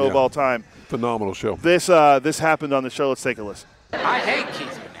greatest show of all time. Phenomenal show. This happened on the show. Let's take a listen. I hate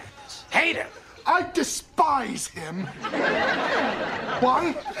Keith Hernandez. Hate him. I despise him.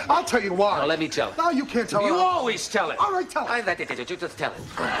 Why? I'll tell you why. No, let me tell it. No, you can't tell it. You always tell it. All right, tell it. Just tell it.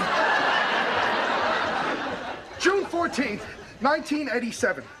 June 14th,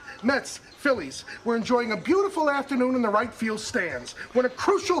 1987. Mets, Phillies were enjoying a beautiful afternoon in the right field stands when a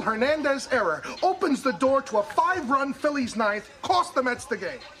crucial Hernandez error opens the door to a 5-run Phillies ninth, cost the Mets the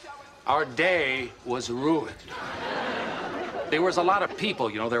game. Our day was ruined. There was a lot of people,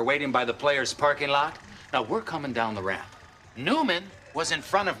 they're waiting by the players' parking lot. Now, we're coming down the ramp. Newman was in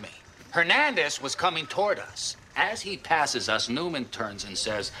front of me. Hernandez was coming toward us. As he passes us, Newman turns and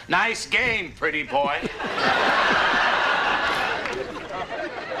says, "Nice game, pretty boy."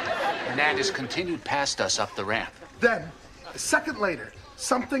 Hernandez continued past us up the ramp. Then, a second later,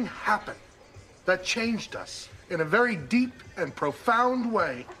 something happened that changed us in a very deep and profound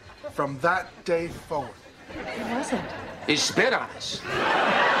way from that day forward. What was it? He spit on us.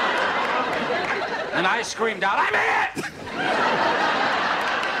 And I screamed out, "I'm hit!"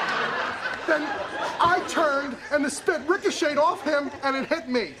 Then I turned and the spit ricocheted off him and it hit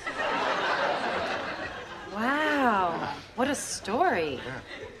me. Wow, what a story. Yeah.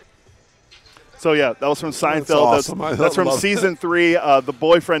 So, yeah, that was from Seinfeld. That's awesome. That's from Season 3. The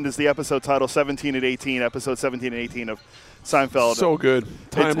Boyfriend is the episode title, 17 and 18, episode 17 and 18 of Seinfeld. So good.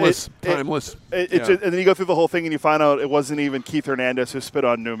 Timeless. And then you go through the whole thing and you find out it wasn't even Keith Hernandez who spit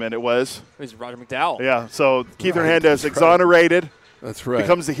on Newman. It was Roger McDowell. Yeah, so Keith Hernandez exonerated. That's right.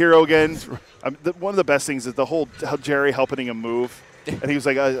 Becomes the hero again. One of the best things is the whole Jerry helping him move. And he was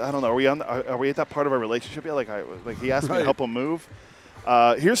like, I don't know, are we at that part of our relationship yet? Like he asked me to help him move.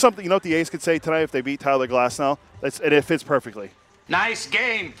 Here's something, what the A's could say tonight if they beat Tyler Glasnow? And it fits perfectly. "Nice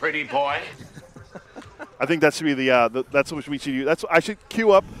game, pretty boy." I think that should be that's what we should use. I should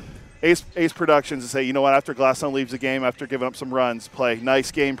cue up Ace Productions and say, you know what, after Glasnow leaves the game, after giving up some runs, play,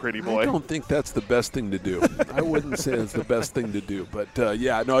 nice game, pretty boy. I don't think that's the best thing to do. I wouldn't say it's the best thing to do. But,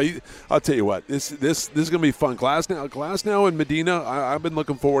 I'll tell you what, this is going to be fun. Glasnow and Medina, I've been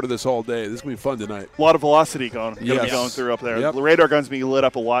looking forward to this all day. This is going to be fun tonight. A lot of velocity going through up there. Yep. The radar gun's being lit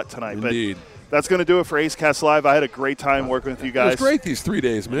up a lot tonight. Indeed. But that's going to do it for Ace Cast Live. I had a great time working with you guys. It was great these 3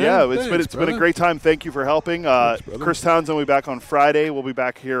 days, man. Yeah, it's been a great time. Thank you for helping. Chris Townsend will be back on Friday. We'll be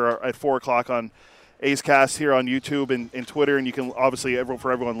back here at 4 o'clock on Ace Cast here on YouTube and Twitter. And you can obviously,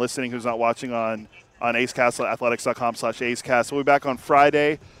 for everyone listening who's not watching on acecast.athletics.com/acecast. We'll be back on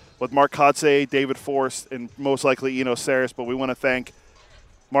Friday with Mark Kotze, David Forst, and most likely Eno Saris. But we want to thank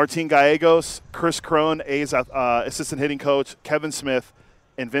Martin Gallegos, Chris Crone, A's assistant hitting coach, Kevin Smith,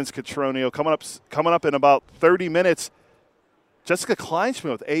 and Vince Cotroneo. Coming up in about 30 minutes, Jessica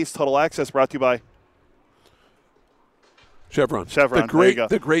Kleinschmidt with A's Total Access, brought to you by Chevron.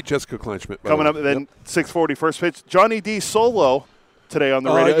 The great Jessica Kleinschmidt. Coming up, then 6:40 first pitch. Johnny D. Solo today on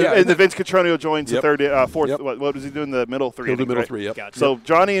the radio. And the Vince Cotroneo joins the fourth. Yep. What was he doing? The middle three. He'll do middle three, yep. Gotcha. So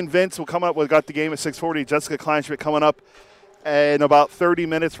Johnny and Vince will come up. We got the game at 6:40. Jessica Kleinschmidt coming up in about 30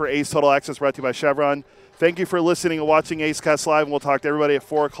 minutes for A's Total Access, brought to you by Chevron. Thank you for listening and watching A's Cast Live, and we'll talk to everybody at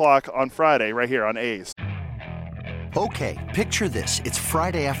 4 o'clock on Friday right here on A's. Okay, picture this. It's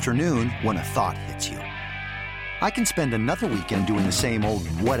Friday afternoon when a thought hits you. I can spend another weekend doing the same old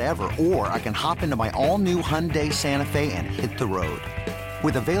whatever, or I can hop into my all-new Hyundai Santa Fe and hit the road.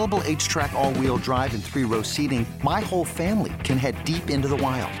 With available H-Track all-wheel drive and 3-row seating, my whole family can head deep into the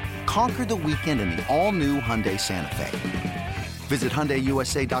wild. Conquer the weekend in the all-new Hyundai Santa Fe. Visit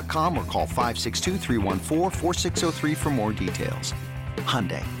HyundaiUSA.com or call 562-314-4603 for more details.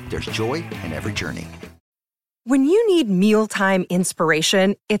 Hyundai, there's joy in every journey. When you need mealtime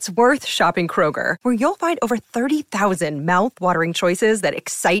inspiration, it's worth shopping Kroger, where you'll find over 30,000 mouth-watering choices that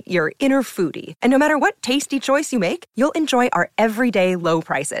excite your inner foodie. And no matter what tasty choice you make, you'll enjoy our everyday low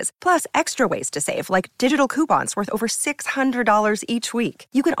prices, plus extra ways to save, like digital coupons worth over $600 each week.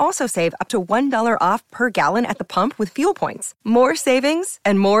 You can also save up to $1 off per gallon at the pump with fuel points. More savings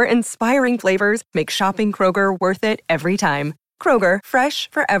and more inspiring flavors make shopping Kroger worth it every time. Kroger, fresh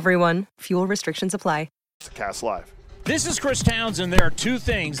for everyone. Fuel restrictions apply. Cast Live. This is Chris Townsend. There are two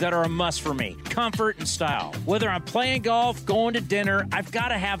things that are a must for me: comfort and style. Whether I'm playing golf, going to dinner, I've got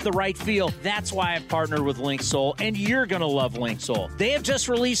to have the right feel. That's why I've partnered with Linksole, and you're going to love Linksole. They have just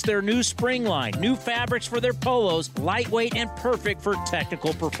released their new spring line, new fabrics for their polos, lightweight and perfect for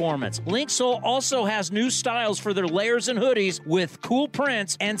technical performance. Linksole also has new styles for their layers and hoodies with cool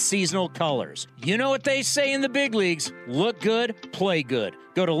prints and seasonal colors. You know what they say in the big leagues: look good, play good.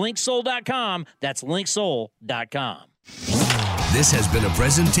 Go to linksole.com. That's linksole.com. This has been a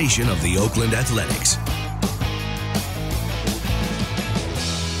presentation of the Oakland Athletics.